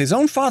that his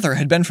own father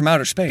had been from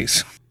outer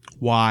space.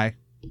 Why?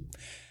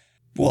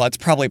 Well, that's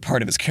probably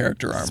part of his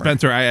character armor.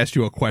 Spencer, I asked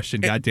you a question.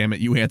 God damn it,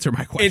 you answer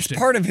my question. It's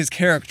part of his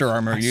character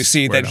armor. You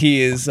see that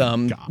he is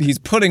he's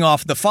putting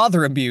off the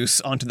father abuse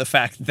onto the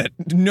fact that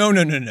no.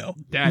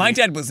 Daddy. My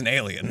dad was an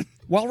alien.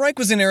 While Reich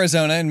was in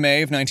Arizona in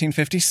May of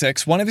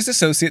 1956, one of his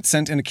associates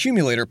sent an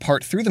accumulator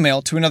part through the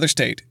mail to another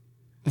state,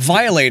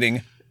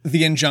 violating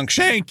the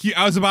injunction. Thank you.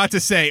 I was about to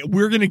say,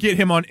 we're going to get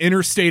him on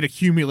interstate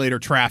accumulator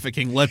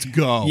trafficking. Let's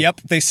go. Yep.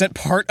 They sent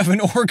part of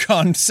an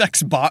Oregon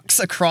sex box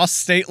across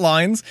state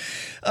lines.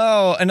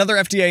 Oh, another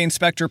FDA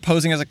inspector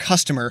posing as a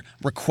customer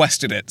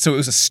requested it. So it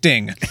was a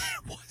sting. It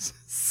was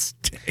a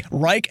sting.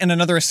 Reich and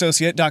another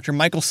associate, Dr.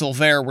 Michael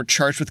Silver, were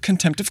charged with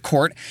contempt of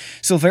court.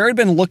 Silver had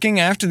been looking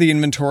after the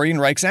inventory in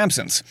Reich's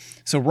absence.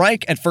 So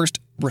Reich at first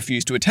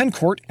refused to attend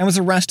court, and was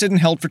arrested and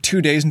held for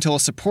 2 days until a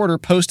supporter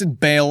posted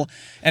bail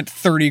at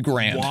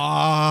 $30,000.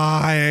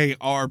 Why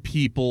are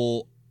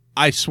people...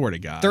 I swear to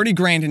God.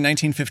 $30,000 in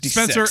 1956.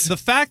 Spencer, the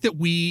fact that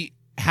we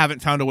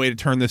haven't found a way to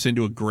turn this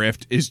into a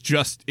grift is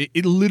just,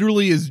 it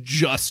literally is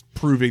just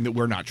proving that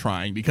we're not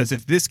trying, because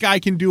if this guy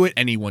can do it,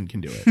 anyone can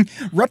do it.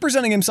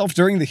 Representing himself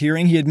during the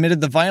hearing, he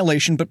admitted the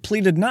violation but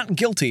pleaded not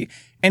guilty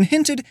and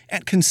hinted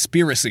at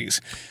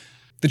conspiracies.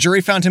 The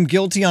jury found him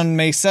guilty on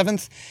May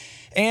 7th,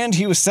 and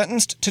he was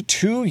sentenced to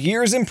 2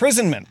 years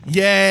imprisonment.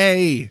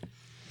 Yay!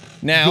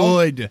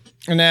 Good.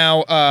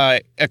 Now,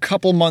 a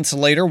couple months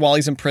later, while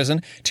he's in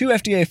prison, 2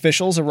 FDA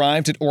officials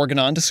arrived at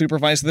Oregon to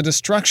supervise the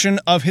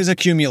destruction of his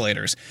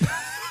accumulators.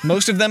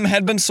 Most of them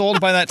had been sold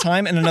by that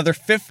time, and another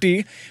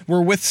 50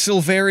 were with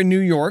Silvair in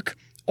New York.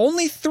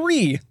 Only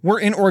 3 were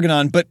in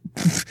Oregon, but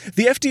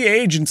the FDA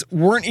agents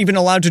weren't even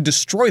allowed to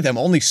destroy them,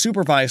 only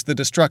supervise the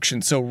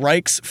destruction. So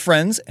Reich's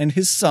friends and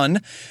his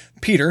son,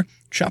 Peter,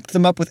 chopped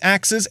them up with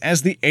axes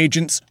as the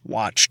agents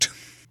watched.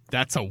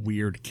 That's a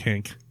weird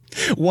kink.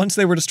 Once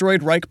they were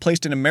destroyed, Reich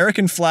placed an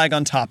American flag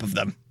on top of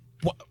them.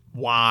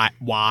 Why?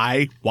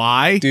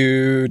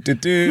 Do.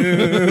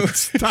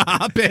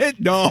 Stop it.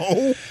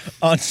 No.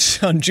 On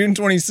June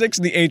 26,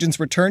 the agents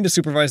returned to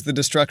supervise the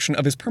destruction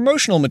of his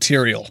promotional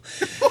material.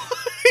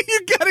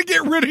 You gotta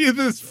get rid of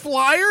these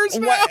flyers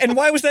now?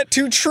 Why was that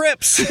 2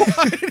 trips?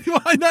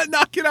 Why not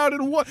knock it out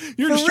in one?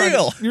 You're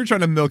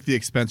trying to milk the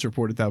expense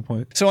report at that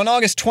point. So on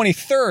August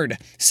 23rd,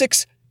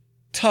 6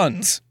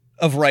 tons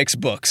of Reich's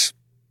books.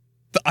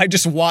 I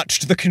just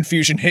watched the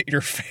confusion hit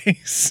your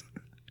face.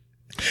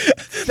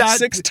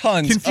 6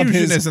 tons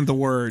confusion isn't the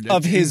word.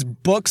 Of his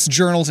books,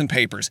 journals, and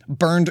papers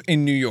burned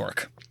in New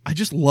York. I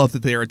just love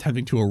that they are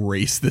attempting to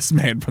erase this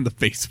man from the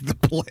face of the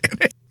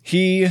planet.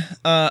 He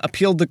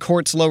appealed the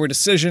court's lower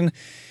decision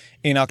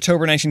in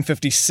October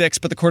 1956,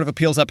 but the Court of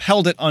Appeals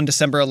upheld it on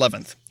December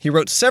 11th. He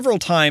wrote several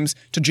times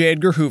to J.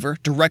 Edgar Hoover,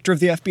 director of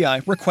the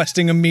FBI,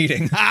 requesting a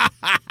meeting.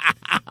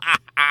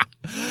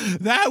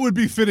 That would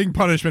be fitting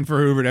punishment for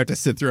Hoover to have to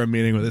sit through a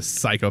meeting with this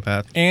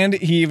psychopath. And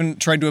he even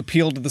tried to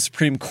appeal to the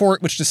Supreme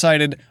Court, which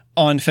decided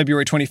on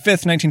February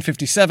 25th,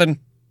 1957,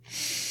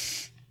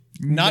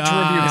 not to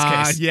review his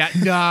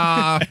case.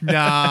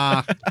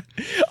 Nah.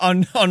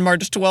 On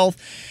March 12th,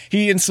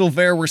 he and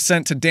Silvair were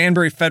sent to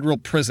Danbury Federal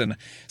Prison.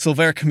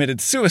 Silvair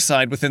committed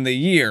suicide within the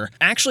year.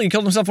 Actually, he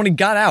killed himself when he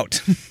got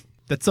out.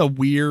 That's a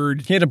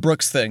weird... He had a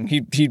Brooks thing.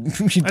 He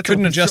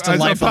couldn't adjust to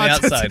life on the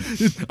outside.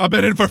 I've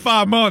been in for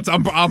 5 months.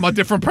 I'm a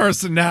different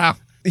person now.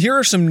 Here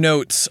are some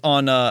notes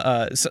on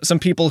some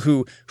people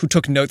who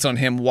took notes on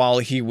him while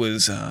he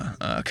was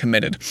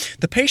committed.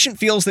 The patient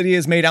feels that he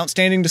has made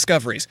outstanding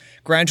discoveries.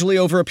 Gradually,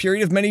 over a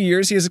period of many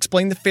years, he has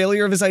explained the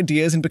failure of his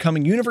ideas in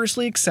becoming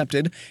universally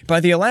accepted by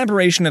the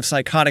elaboration of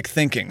psychotic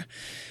thinking.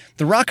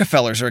 The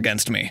Rockefellers are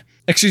against me.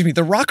 Excuse me,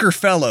 the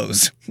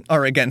Rockerfellows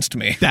are against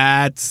me.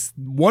 That's...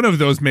 one of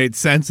those made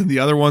sense, and the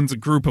other one's a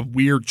group of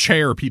weird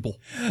chair people.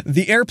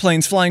 The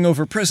airplanes flying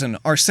over prison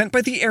are sent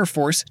by the Air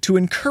Force to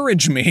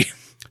encourage me.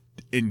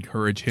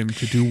 Encourage him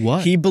to do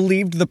what? He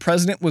believed the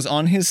president was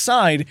on his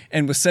side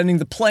and was sending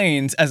the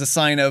planes as a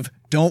sign of,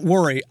 don't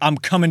worry, I'm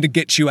coming to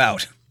get you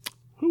out.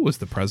 Who was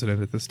the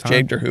president at this time? J.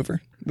 Edgar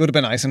Hoover. It would have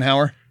been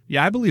Eisenhower.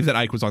 Yeah, I believe that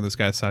Ike was on this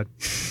guy's side.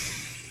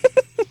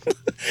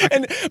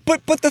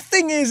 But the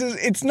thing is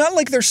it's not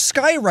like they're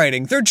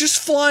skywriting. They're just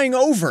flying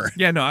over.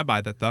 Yeah, no, I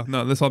buy that, though.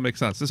 No, this all makes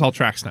sense. This all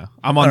tracks now.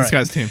 I'm on this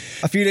guy's team.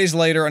 A few days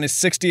later, on his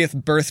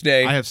 60th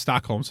birthday... I have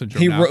Stockholm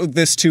Syndrome He now. wrote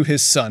this to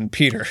his son,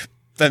 Peter,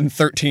 then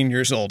 13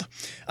 years old.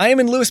 I am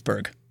in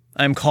Lewisburg.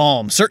 I am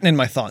calm, certain in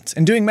my thoughts,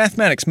 and doing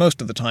mathematics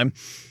most of the time.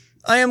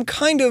 I am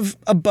kind of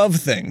above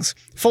things,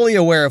 fully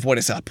aware of what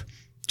is up.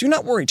 Do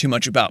not worry too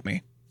much about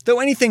me, though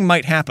anything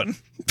might happen.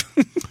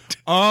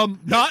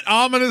 Not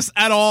ominous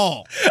at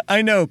all.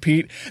 I know,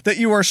 Pete, that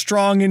you are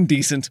strong and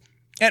decent.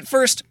 At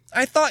first,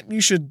 I thought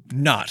you should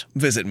not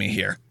visit me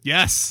here.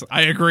 Yes,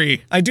 I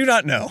agree. I do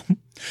not know.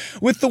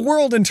 With the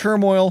world in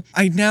turmoil,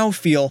 I now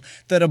feel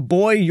that a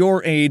boy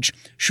your age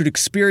should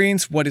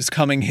experience what is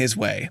coming his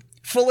way.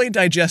 Fully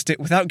digest it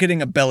without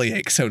getting a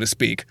bellyache, so to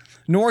speak,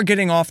 nor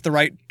getting off the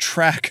right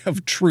track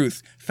of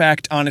truth,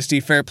 fact, honesty,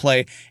 fair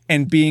play,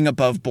 and being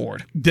above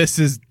board. This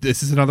is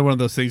another one of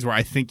those things where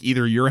I think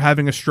either you're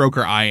having a stroke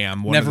or I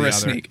am. Never a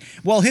sneak.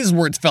 Well, his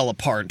words fell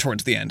apart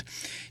towards the end.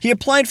 He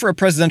applied for a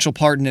presidential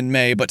pardon in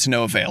May, but to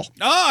no avail.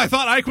 Oh, I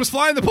thought Ike was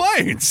flying the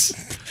planes.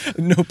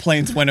 No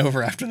planes went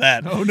over after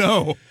that. Oh,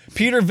 no.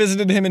 Peter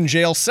visited him in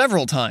jail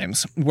several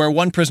times, where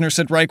one prisoner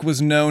said Reich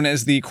was known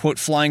as the, quote,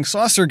 flying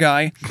saucer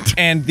guy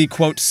and the,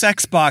 quote,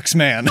 sex box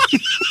man.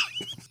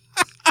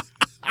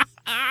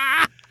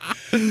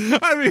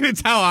 I mean,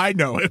 it's how I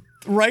know it.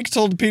 Reich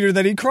told Peter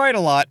that he cried a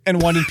lot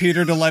and wanted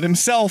Peter to let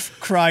himself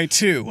cry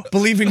too,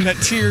 believing that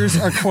tears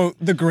are, quote,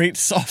 the great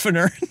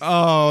softener.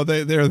 Oh,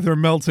 they're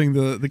melting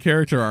the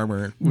character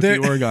armor with the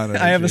Oregon energy.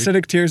 I have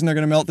acidic tears and they're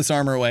going to melt this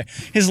armor away.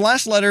 His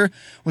last letter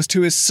was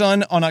to his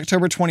son on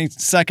October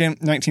 22nd,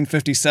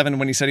 1957,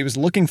 when he said he was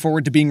looking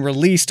forward to being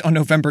released on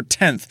November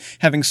 10th,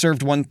 having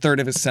served 1/3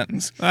 of his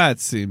sentence. That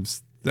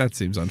seems That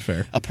seems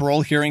unfair. A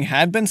parole hearing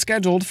had been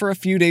scheduled for a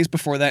few days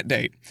before that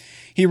date.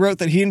 He wrote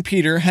that he and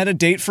Peter had a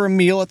date for a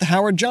meal at the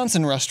Howard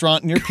Johnson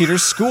restaurant near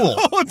Peter's school.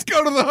 Oh, let's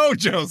go to the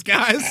Hojos,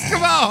 guys.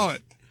 Come on.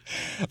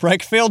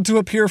 Reich failed to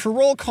appear for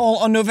roll call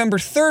on November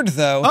 3rd,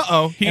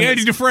 though. He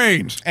Andy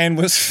Dufresne. And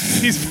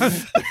was...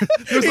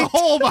 There's a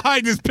hole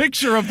behind his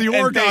picture of the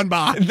Oregon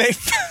bomb.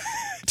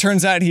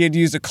 Turns out he had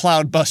used a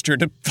cloud buster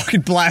to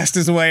fucking blast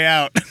his way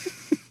out.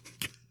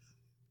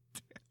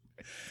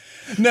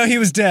 No, he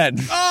was dead.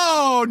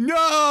 Oh,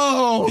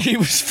 no. He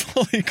was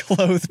fully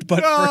clothed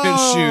but for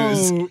his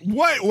shoes.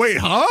 What? Wait,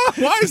 huh?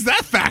 Why is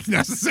that fact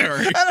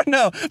necessary? I don't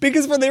know,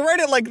 because when they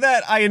write it like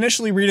that, I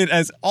initially read it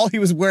as all he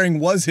was wearing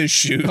was his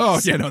shoes. Oh,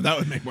 yeah, no, that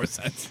would make more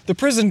sense. The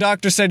prison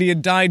doctor said he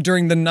had died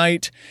during the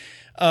night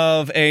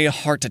of a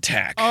heart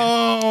attack.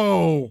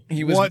 Oh,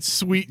 what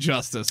sweet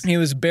justice. He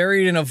was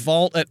buried in a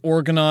vault at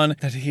Orgonon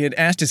that he had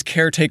asked his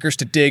caretakers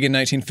to dig in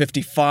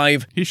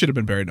 1955. He should have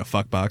been buried in a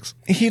fuck box.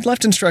 He'd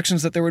left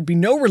instructions that there would be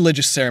no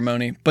religious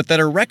ceremony, but that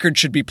a record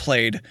should be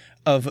played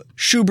of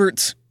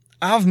Schubert's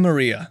Ave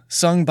Maria,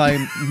 sung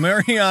by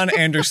Marianne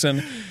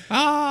Anderson.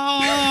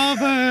 Ave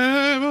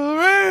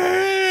Maria!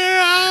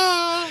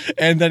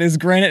 And that his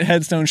granite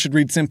headstone should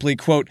read simply,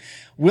 quote,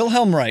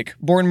 Wilhelm Reich,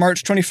 born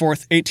March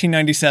 24th,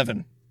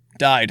 1897,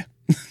 died.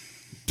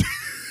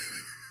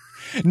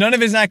 None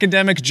of his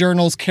academic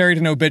journals carried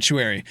an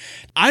obituary.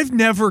 I've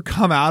never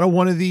come out of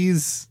one of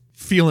these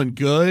feeling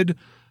good,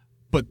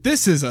 but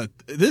this is a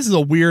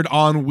weird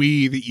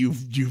ennui that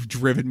you've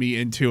driven me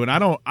into, and I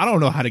don't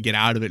know how to get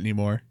out of it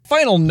anymore.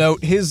 Final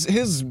note: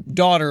 his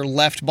daughter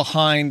left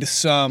behind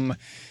some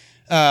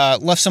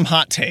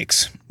hot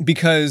takes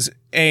because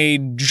a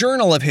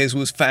journal of his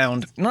was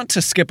found, not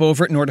to skip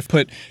over it nor to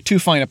put too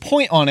fine a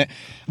point on it,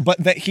 but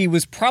that he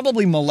was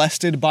probably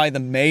molested by the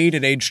maid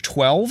at age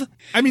 12.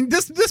 I mean,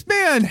 this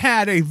man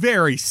had a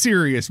very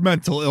serious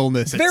mental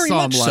illness at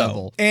some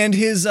level. So. And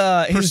his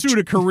pursued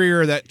a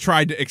career that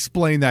tried to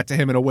explain that to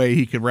him in a way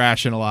he could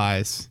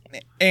rationalize.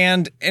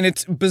 And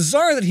it's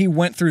bizarre that he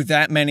went through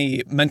that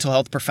many mental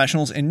health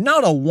professionals and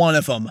not a one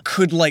of them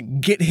could,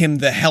 get him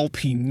the help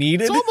he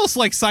needed. It's almost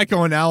like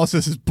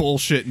psychoanalysis is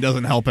bullshit and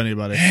doesn't help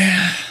anybody.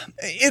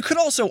 It could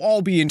also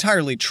all be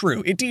entirely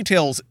true. It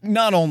details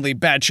not only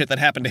bad shit that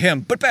happened to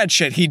him, but bad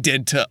shit he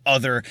did to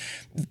other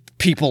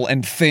people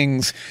and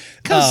things.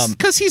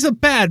 Because he's a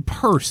bad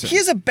person. He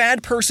is a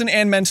bad person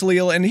and mentally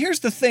ill. And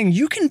here's the thing.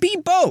 You can be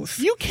both.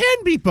 You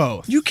can be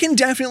both. You can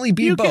definitely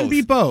be both. You can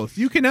be both.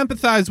 You can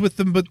empathize with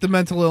the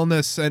mental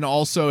illness and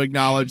also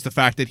acknowledge the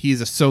fact that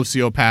he's a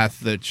sociopath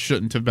that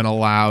shouldn't have been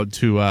allowed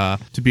to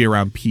be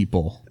around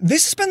people.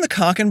 This has been the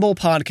Cock and Bull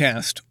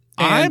podcast.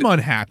 I'm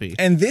unhappy.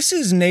 And this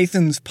is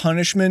Nathan's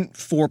punishment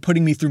for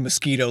putting me through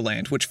Mosquito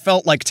Land, which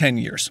felt like 10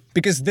 years.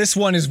 Because this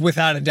one is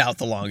without a doubt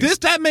the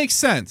longest. That makes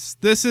sense.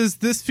 This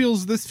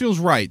feels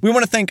right. We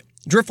want to thank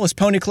Driftless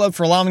Pony Club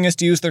for allowing us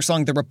to use their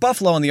song There Were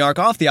Buffalo on the Ark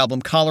off the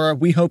album Cholera.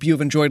 We hope you've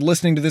enjoyed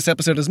listening to this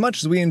episode as much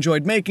as we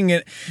enjoyed making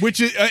it.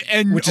 Which is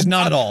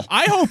not at all.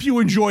 I hope you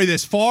enjoy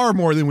this far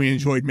more than we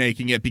enjoyed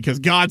making it, because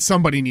God,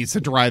 somebody needs to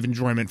derive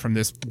enjoyment from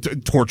this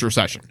torture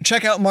session.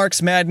 Check out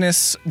Mark's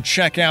Madness.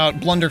 Check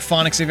out Blunder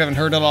Phonics if you haven't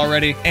heard it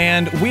already.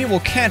 And we will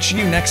catch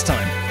you next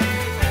time.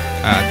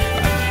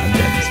 I'm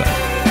dead inside.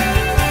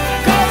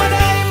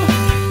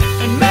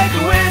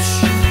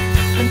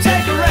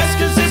 Take a rest,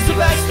 'cause it's the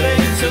best thing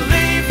to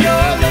leave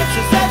your lips.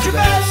 Is that your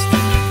best?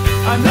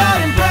 I'm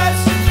not impressed.